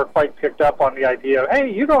 nobody ever quite picked up on the idea of, hey,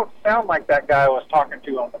 you don't sound like that guy I was talking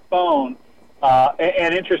to on the phone.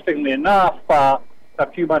 And interestingly enough, a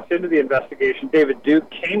few months into the investigation, David Duke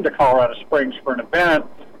came to Colorado Springs for an event,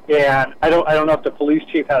 and I don't know if the police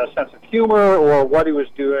chief had a sense of humor or what he was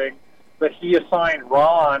doing, but he assigned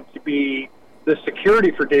Ron to be the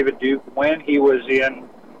security for David Duke when he was in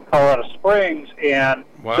Colorado Springs, and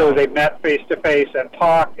so they met face-to-face and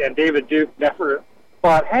talked, and David Duke never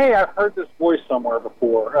thought, hey, I've heard this voice somewhere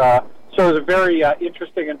before. So it was a very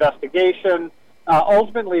interesting investigation.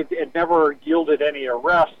 Ultimately, it never yielded any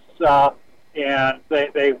arrests, and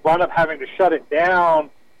they wound up having to shut it down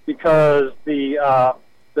because the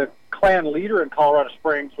Klan leader in Colorado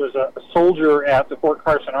Springs was a soldier at the Fort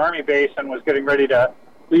Carson Army base and was getting ready to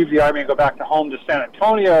leave the Army and go back home to San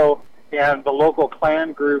Antonio, and the local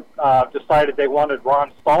Klan group decided they wanted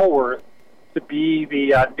Ron Stallworth to be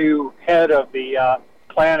the new head of the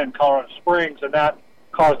Klan in Colorado Springs, and that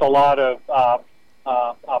caused a lot of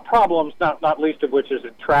problems, not least of which is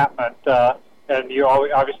entrapment, and you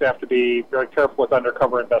obviously have to be very careful with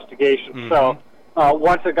undercover investigations. So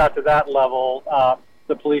once it got to that level,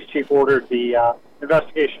 the police chief ordered the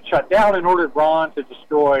investigation shut down and ordered Ron to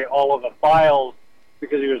destroy all of the files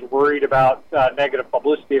because he was worried about negative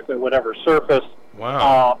publicity if it would ever surface.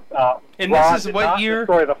 Wow. And Ron this is did what not year?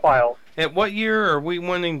 Destroy the files. At what year are we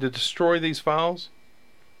wanting to destroy these files?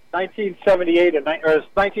 1978 and or it's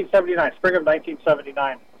 1979, spring of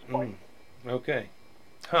 1979 at this point. Okay.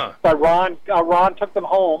 Huh. But Ron took them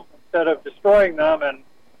home instead of destroying them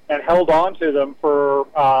and held on to them for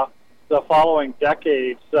the following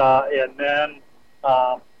decades. And then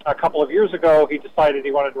a couple of years ago, he decided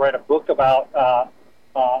he wanted to write a book about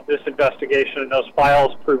this investigation, and those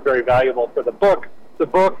files proved very valuable for the book. The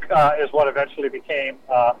book is what eventually became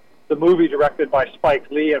the movie directed by Spike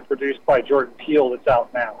Lee and produced by Jordan Peele that's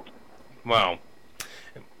out now. Wow.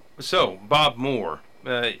 So, Bob Moore.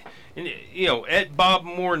 At Bob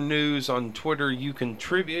Moore News on Twitter, you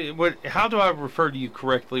contribute. How do I refer to you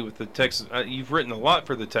correctly with the Texas? You've written a lot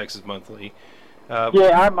for the Texas Monthly.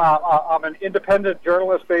 Yeah, I'm an independent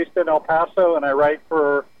journalist based in El Paso, and I write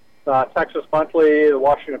for Texas Monthly, the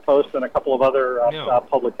Washington Post, and a couple of other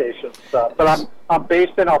publications. But I'm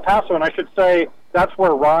based in El Paso, and I should say that's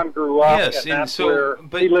where Ron grew up, yes, and that's where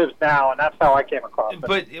he lives now, and that's how I came across it.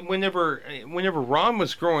 But whenever Ron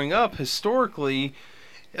was growing up, historically,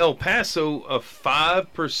 El Paso, a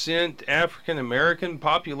 5% African American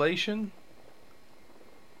population.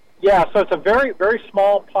 Yeah, so it's a very, very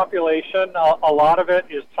small population. A lot of it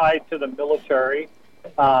is tied to the military.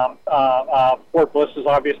 Fort Bliss is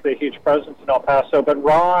obviously a huge presence in El Paso, but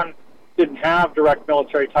Ron didn't have direct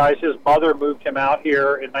military ties. His mother moved him out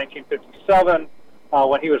here in 1957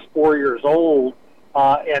 when he was 4 years old,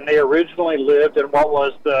 and they originally lived in what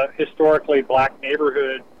was the historically black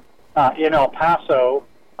neighborhood in El Paso,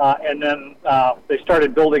 and then they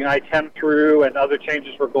started building I-10 through, and other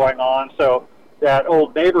changes were going on, so that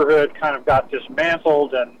old neighborhood kind of got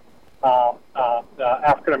dismantled, and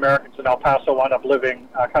African Americans in El Paso wound up living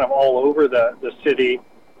kind of all over the city.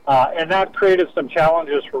 And that created some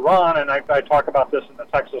challenges for Ron, and I talk about this in the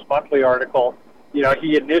Texas Monthly article. You know,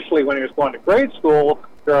 he initially, when he was going to grade school,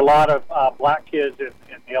 there are a lot of black kids in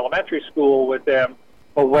the elementary school with him,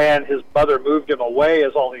 but when his mother moved him away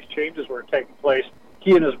as all these changes were taking place,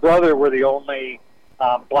 he and his brother were the only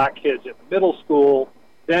black kids in the middle school.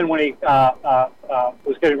 Then when he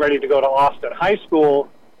was getting ready to go to Austin High School,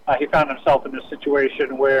 he found himself in this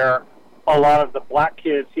situation where a lot of the black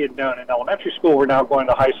kids he had known in elementary school were now going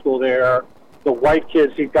to high school there. The white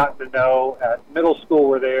kids he'd gotten to know at middle school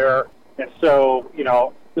were there. And so, you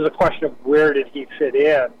know, there's a question of where did he fit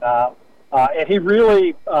in. And he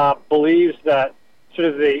really believes that sort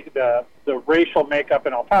of the racial makeup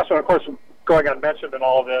in El Paso, and of course, going unmentioned in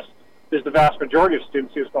all of this, is the vast majority of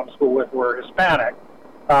students he was going to school with were Hispanic.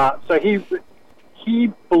 So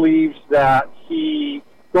he believes that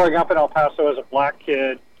growing up in El Paso as a black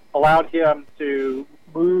kid, allowed him to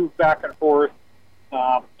move back and forth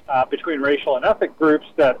between racial and ethnic groups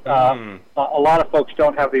that a lot of folks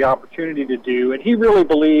don't have the opportunity to do. And he really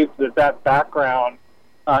believed that background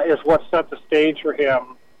is what set the stage for him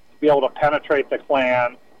to be able to penetrate the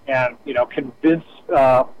Klan and, convince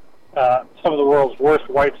some of the world's worst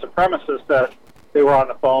white supremacists that they were on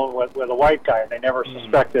the phone with a white guy, and they never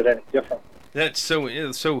suspected any different. That's so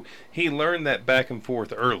he learned that back and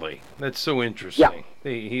forth early. That's so interesting.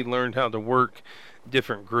 Yeah. He learned how to work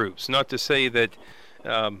different groups. Not to say that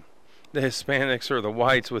the Hispanics or the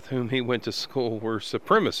whites with whom he went to school were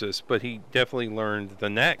supremacists, but he definitely learned the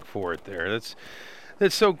knack for it there.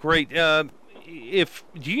 That's so great. Do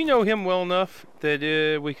you know him well enough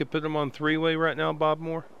that we could put him on three-way right now, Bob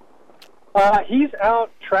Moore? He's out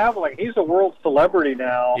traveling. He's a world celebrity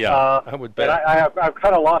now. Yeah, I would bet. And I've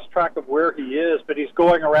kind of lost track of where he is, but he's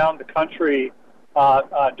going around the country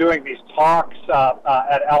doing these talks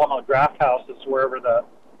at Alamo Draft Houses, wherever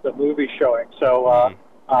the movie's showing. So,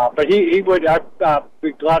 but he would. I'd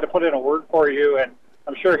be glad to put in a word for you, and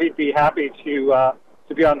I'm sure he'd be happy to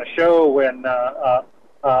be on the show when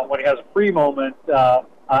he has a free moment. And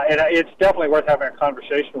it's definitely worth having a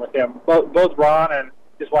conversation with him. Both Ron and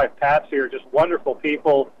his wife Patsy are just wonderful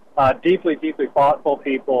people, deeply, deeply thoughtful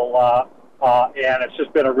people, and it's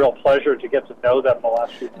just been a real pleasure to get to know them the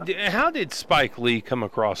last few months. How did Spike Lee come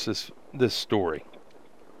across this story?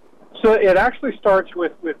 So it actually starts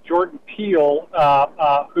with Jordan Peele,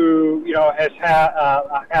 who has had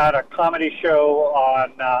a comedy show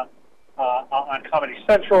on Comedy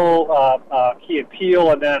Central, Key and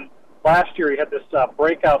Peele, and then last year he had this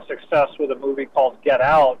breakout success with a movie called Get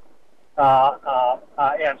Out.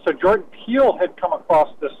 And so Jordan Peele had come across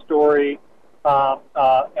this story, and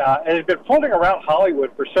it had been floating around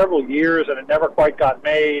Hollywood for several years, and it never quite got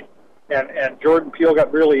made. And Jordan Peele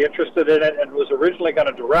got really interested in it and was originally going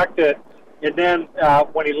to direct it. And then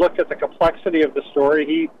when he looked at the complexity of the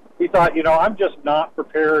story, he thought, I'm just not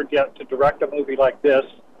prepared yet to direct a movie like this,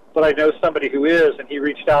 but I know somebody who is. And he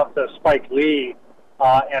reached out to Spike Lee,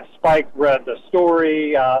 and Spike read the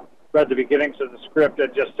story, read the beginnings of the script,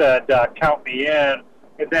 and just said, count me in.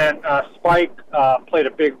 And then Spike played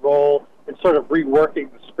a big role in sort of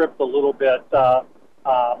reworking the script a little bit. The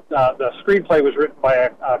screenplay was written by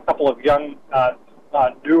a couple of young,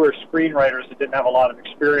 newer screenwriters that didn't have a lot of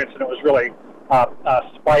experience, and it was really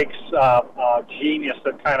Spike's genius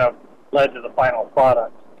that kind of led to the final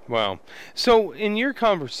product. Wow. So in your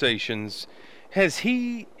conversations, has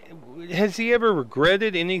he ever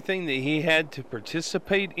regretted anything that he had to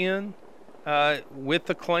participate in with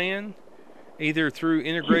the Klan, either through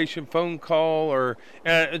integration phone call or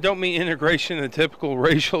I don't mean integration in the typical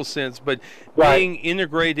racial sense, but being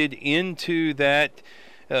integrated into that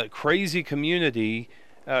crazy community?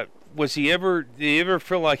 Did he ever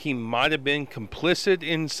feel like he might have been complicit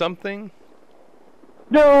in something?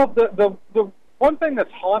 No, the one thing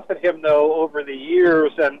that's haunted him, though, over the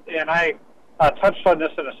years, and I touched on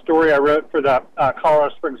this in a story I wrote for the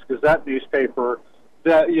Colorado Springs Gazette newspaper,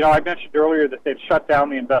 that, I mentioned earlier that they'd shut down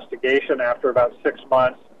the investigation after about 6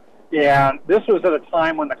 months. And this was at a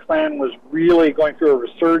time when the Klan was really going through a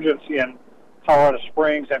resurgence in Colorado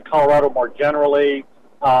Springs and Colorado more generally.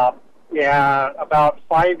 And about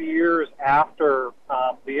 5 years after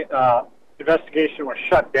the investigation was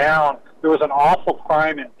shut down, there was an awful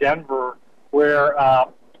crime in Denver where a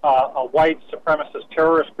white supremacist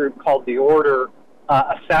terrorist group called The Order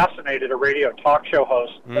assassinated a radio talk show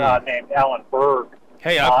host named Alan Berg.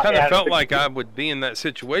 Hey, I've kind of felt like I would be in that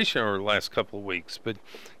situation over the last couple of weeks, but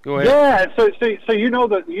go ahead. Yeah, so you know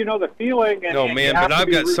the feeling. And, no, and man, but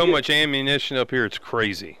I've got so much ammunition up here, it's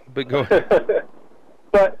crazy. But go ahead.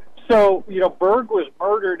 But so Berg was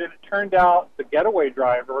murdered, and it turned out the getaway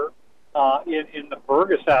driver in the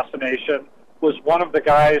Berg assassination was one of the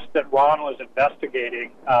guys that Ron was investigating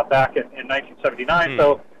back in 1979.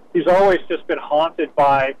 So he's always just been haunted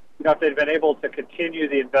by, if they'd been able to continue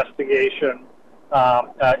the investigation,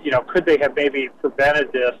 could they have maybe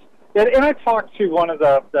prevented this? And I talked to one of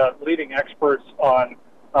the leading experts on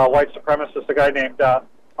white supremacists, a guy named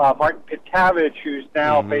Martin Pitcavage, who's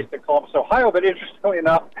now based in Columbus, Ohio, but interestingly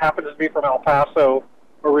enough, happens to be from El Paso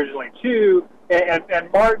originally too.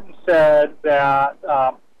 And Martin said that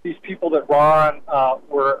these people that Ron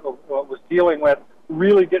was dealing with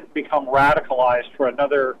really didn't become radicalized for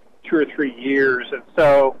another 2 or 3 years, and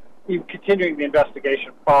so continuing the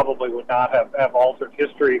investigation probably would not have altered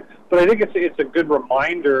history. But I think it's a good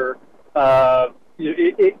reminder. A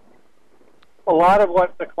lot of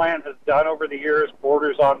what the Klan has done over the years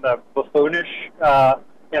borders on the buffoonish,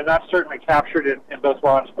 and that's certainly captured in both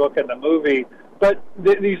Ron's book and the movie. But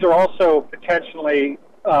these are also potentially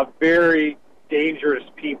very dangerous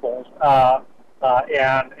people, and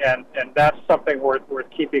that's something worth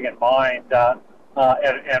keeping in mind.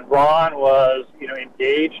 And Ron was,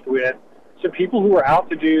 engaged with some people who were out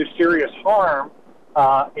to do serious harm.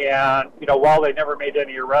 And while they never made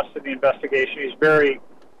any arrests in the investigation, he's very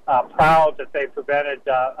proud that they prevented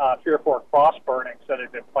 3 or 4 cross burnings that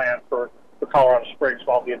had been planned for Colorado Springs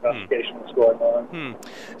while the investigation was going on.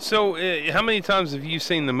 So, how many times have you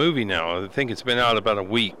seen the movie now? I think it's been out about a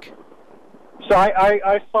week. So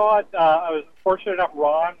I saw it. I was fortunate enough.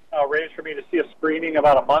 Ron arranged for me to see a screening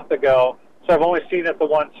about a month ago. So I've only seen it the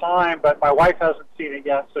one time, but my wife hasn't seen it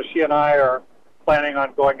yet. So she and I are planning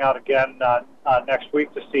on going out again next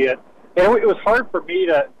week to see it. And it was hard for me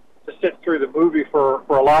to sit through the movie for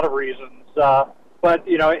a lot of reasons. But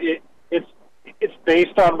it's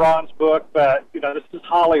based on Ron's book, but this is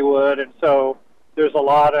Hollywood, and so there's a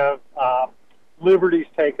lot of liberties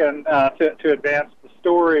taken to advance the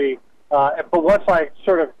story. But once I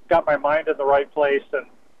sort of got my mind in the right place and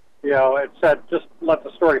it said just let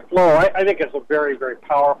the story flow, I think it's a very, very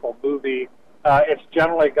powerful movie. It's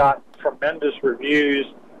generally got tremendous reviews.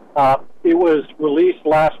 It was released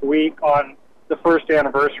last week on the first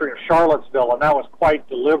anniversary of Charlottesville, and that was quite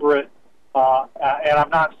deliberate. And I'm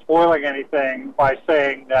not spoiling anything by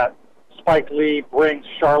saying that Spike Lee brings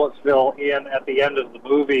Charlottesville in at the end of the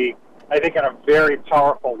movie, I think in a very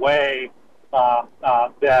powerful way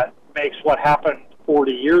that makes what happened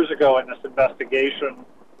 40 years ago in this investigation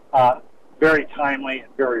very timely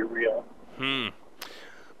and very real.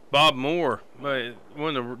 Bob Moore, I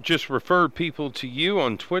want to just refer people to you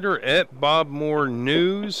on Twitter at Bob Moore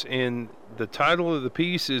News, and the title of the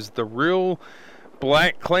piece is "The Real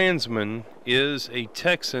Black Klansman is a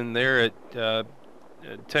Texan" there at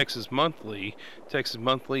Texas Monthly,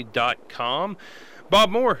 texasmonthly.com. Bob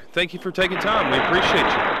Moore, thank you for taking time. We appreciate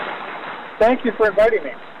you. Thank you for inviting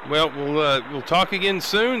me. Well, we'll talk again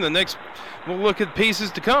soon. We'll look at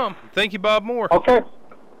pieces to come. Thank you, Bob Moore. Okay.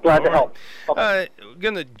 Glad to help.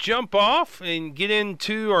 Going to jump off and get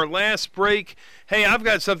into our last break. Hey, I've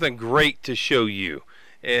got something great to show you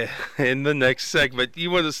in the next segment. You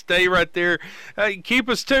want to stay right there? Keep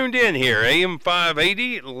us tuned in here. AM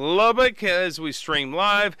 580 Lubbock as we stream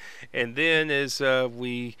live, and then as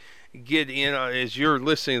we get in, as you're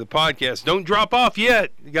listening to the podcast, don't drop off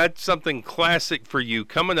yet. Got something classic for you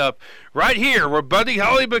coming up right here where Buddy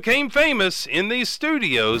Holly became famous in these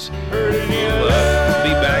studios. We'll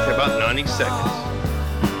be back in about 90 seconds.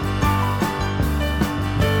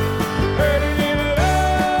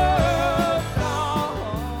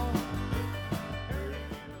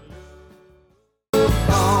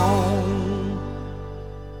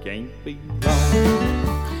 Can't be wrong.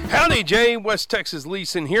 Howdy, Jay. West Texas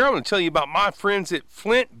Leeson here. I'm going to tell you about my friends at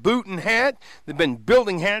Flint Boot and Hat. They've been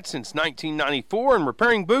building hats since 1994 and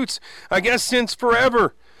repairing boots, I guess, since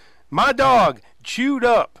forever. My dog chewed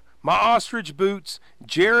up my ostrich boots.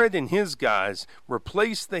 Jared and his guys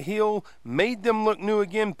replaced the heel, made them look new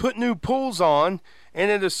again, put new pulls on,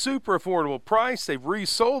 and at a super affordable price, they've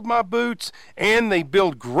resold my boots, and they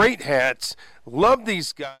build great hats. Love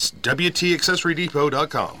these guys.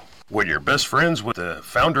 WTAccessorydepot.com. When you're best friends with the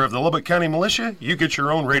founder of the Lubbock County Militia, you get your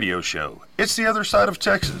own radio show. It's The Other Side of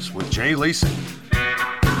Texas with Jay Leeson.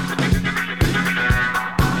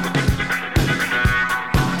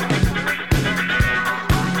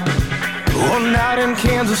 One night in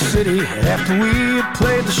Kansas City, after we had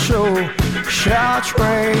played the show, shots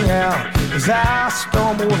rang out as I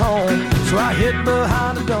stumbled home. So I hid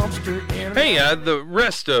behind a dumpster. Hey, the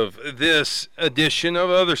rest of this edition of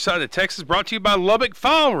Other Side of Texas brought to you by Lubbock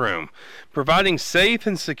File Room, providing safe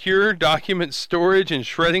and secure document storage and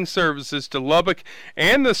shredding services to Lubbock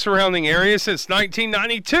and the surrounding area since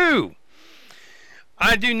 1992.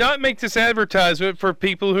 I do not make this advertisement for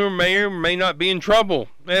people who may or may not be in trouble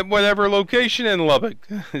at whatever location in Lubbock.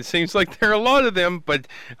 It seems like there are a lot of them, but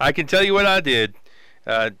I can tell you what I did.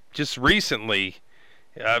 Just recently,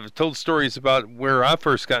 I've told stories about where I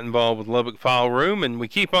first got involved with Lubbock File Room, and we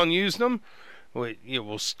keep on using them.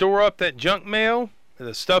 We'll store up that junk mail,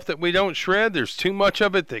 the stuff that we don't shred. There's too much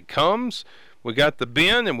of it that comes. We got the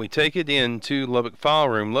bin, and we take it into Lubbock File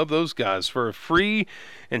Room. Love those guys. For a free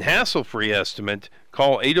and hassle-free estimate,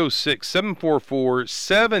 call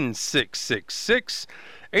 806-744-7666,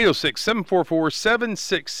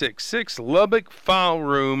 806-744-7666,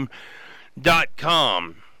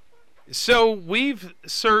 LubbockFileRoom.com. So we've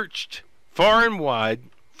searched far and wide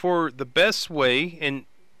for the best way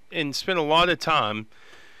and spent a lot of time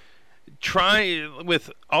trying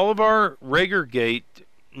with all of our Ragergate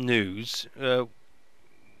news.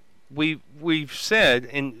 we've said,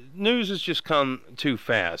 and news has just come too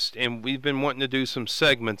fast, and we've been wanting to do some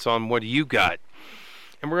segments on what do you got,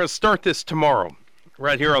 and we're going to start this tomorrow,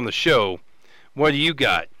 right here on the show. What do you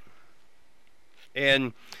got?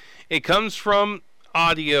 And it comes from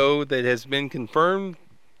audio that has been confirmed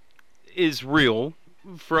is real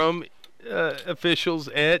from officials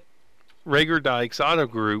at Rager Dykes Auto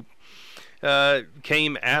Group.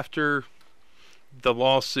 Came after the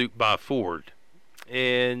lawsuit by Ford.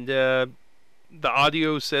 And the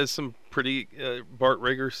audio says some pretty, Bart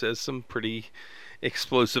Rager says some pretty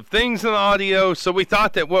explosive things in the audio. So we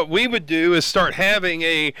thought that what we would do is start having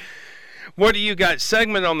a What Do You Got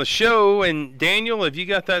segment on the show. And Daniel, have you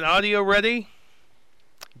got that audio ready?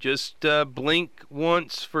 Just blink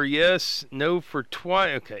once for yes, no for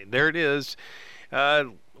twice. Okay, there it is.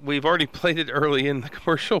 We've already played it early in the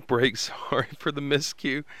commercial break. Sorry for the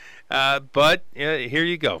miscue. But here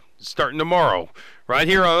you go. Starting tomorrow, right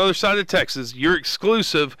here on the other side of Texas, your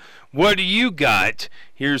exclusive What Do You Got?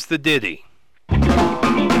 Here's the ditty. What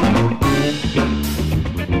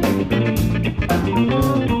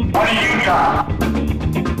do you got?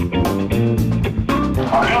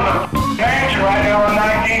 I'm building a mansion right now on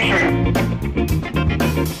 19th Street.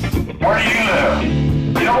 Where do you live?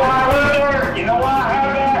 You know why I live there? You know why I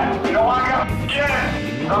have that? You know why I got shit?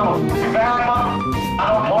 I'm a bad.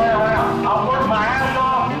 I don't play around. I'll work my ass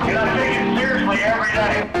off, and I take it seriously every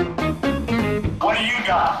day. What do you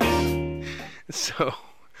got? So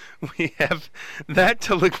we have that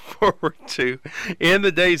to look forward to in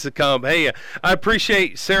the days to come. Hey, I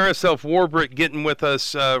appreciate Sarah Self Warbrick getting with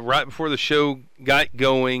us right before the show got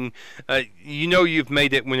going. You know you've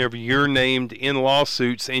made it whenever you're named in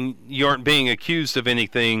lawsuits and you aren't being accused of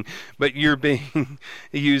anything, but you're being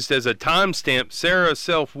used as a timestamp. Sarah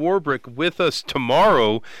Self Warbrick with us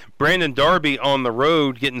tomorrow. Brandon Darby on the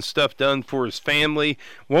road getting stuff done for his family.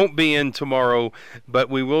 Won't be in tomorrow, but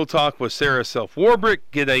we will talk with Sarah Self Warbrick,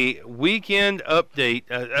 get a weekend update.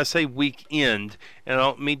 I say weekend, and I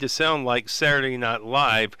don't mean to sound like Saturday Night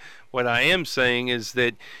Live. What I am saying is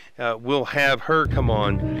that we'll have her come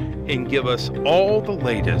on and give us all the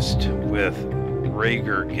latest with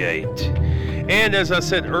RagerGate. And as I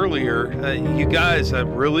said earlier, you guys are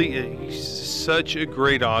really such a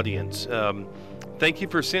great audience. Thank you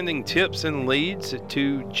for sending tips and leads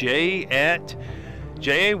to Jay at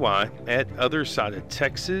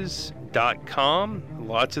othersideoftexas.com.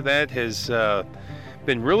 Lots of that has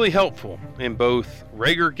been really helpful in both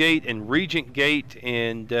RagerGate and RegentGate,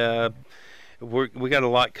 and we got a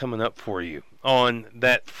lot coming up for you on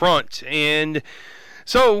that front. And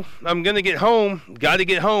so I'm going to get home. Got to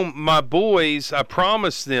get home. My boys, I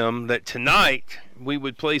promised them that tonight we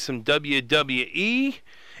would play some WWE.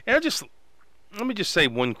 And let me just say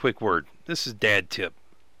one quick word. This is dad tip.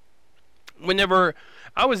 Whenever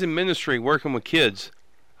I was in ministry working with kids,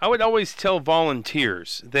 I would always tell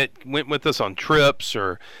volunteers that went with us on trips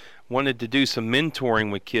or wanted to do some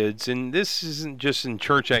mentoring with kids, and this isn't just in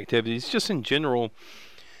church activities, just in general,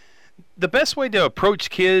 the best way to approach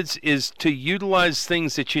kids is to utilize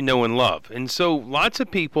things that you know and love. And so lots of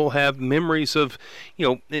people have memories of,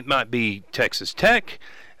 it might be Texas Tech,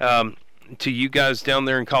 to you guys down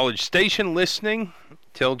there in College Station listening,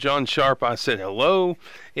 tell John Sharp I said hello.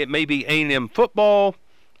 It may be A&M football,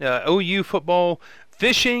 OU football,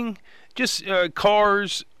 fishing, just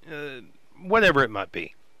cars, whatever it might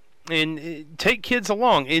be. And take kids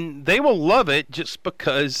along, and they will love it just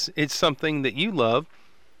because it's something that you love.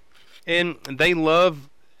 And they love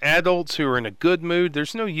adults who are in a good mood.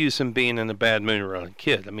 There's no use in being in a bad mood around a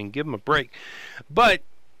kid. I mean, give them a break. But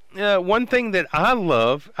one thing that I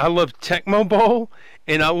love Tecmo Bowl,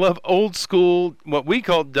 and I love old school, what we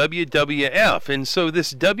call WWF. And so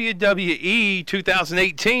this WWE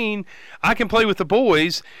 2018, I can play with the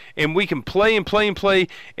boys, and we can play and play and play,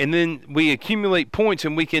 and then we accumulate points,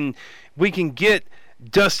 and we can get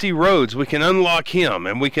Dusty Rhodes. We can unlock him,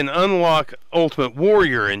 and we can unlock Ultimate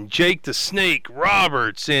Warrior and Jake the Snake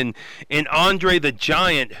Roberts and Andre the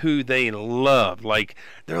Giant, who they love. Like,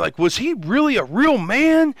 they're like, was he really a real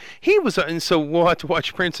man? He was, and so we'll have to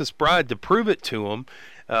watch Princess Bride to prove it to him.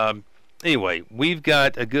 Anyway, we've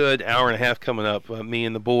got a good hour and a half coming up, me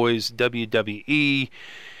and the boys, WWE.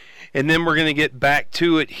 And then we're going to get back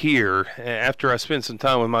to it here after I spend some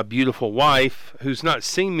time with my beautiful wife, who's not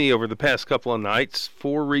seen me over the past couple of nights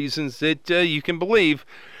for reasons that you can believe,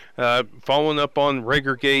 following up on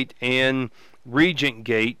RagerGate and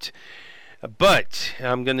RegentGate. But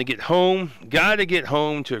I'm going to get home, got to get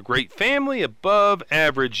home to a great family, above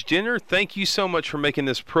average dinner. Thank you so much for making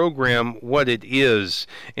this program what it is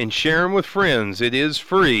and sharing with friends. It is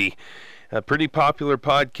free, a pretty popular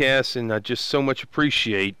podcast, and I just so much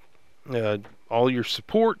appreciate all your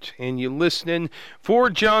support and you listening. For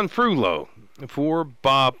John Frullo, for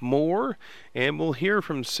Bob Moore, and we'll hear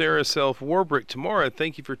from Sarah Self Warbrick tomorrow.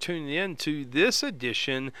 Thank you for tuning in to this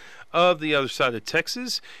edition of The Other Side of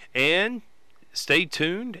Texas, and stay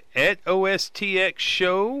tuned at OSTX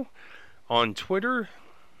Show on Twitter,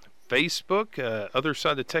 Facebook, Other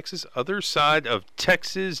Side of Texas,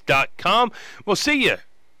 OtherSideOfTexas.com. We'll see you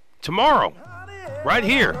tomorrow right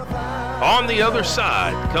here on The Other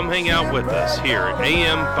Side. Come hang out with us here at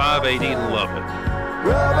AM 580 Lubbock.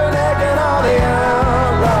 Rubbernecking all the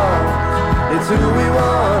outlaws. It's who we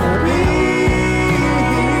wanna be.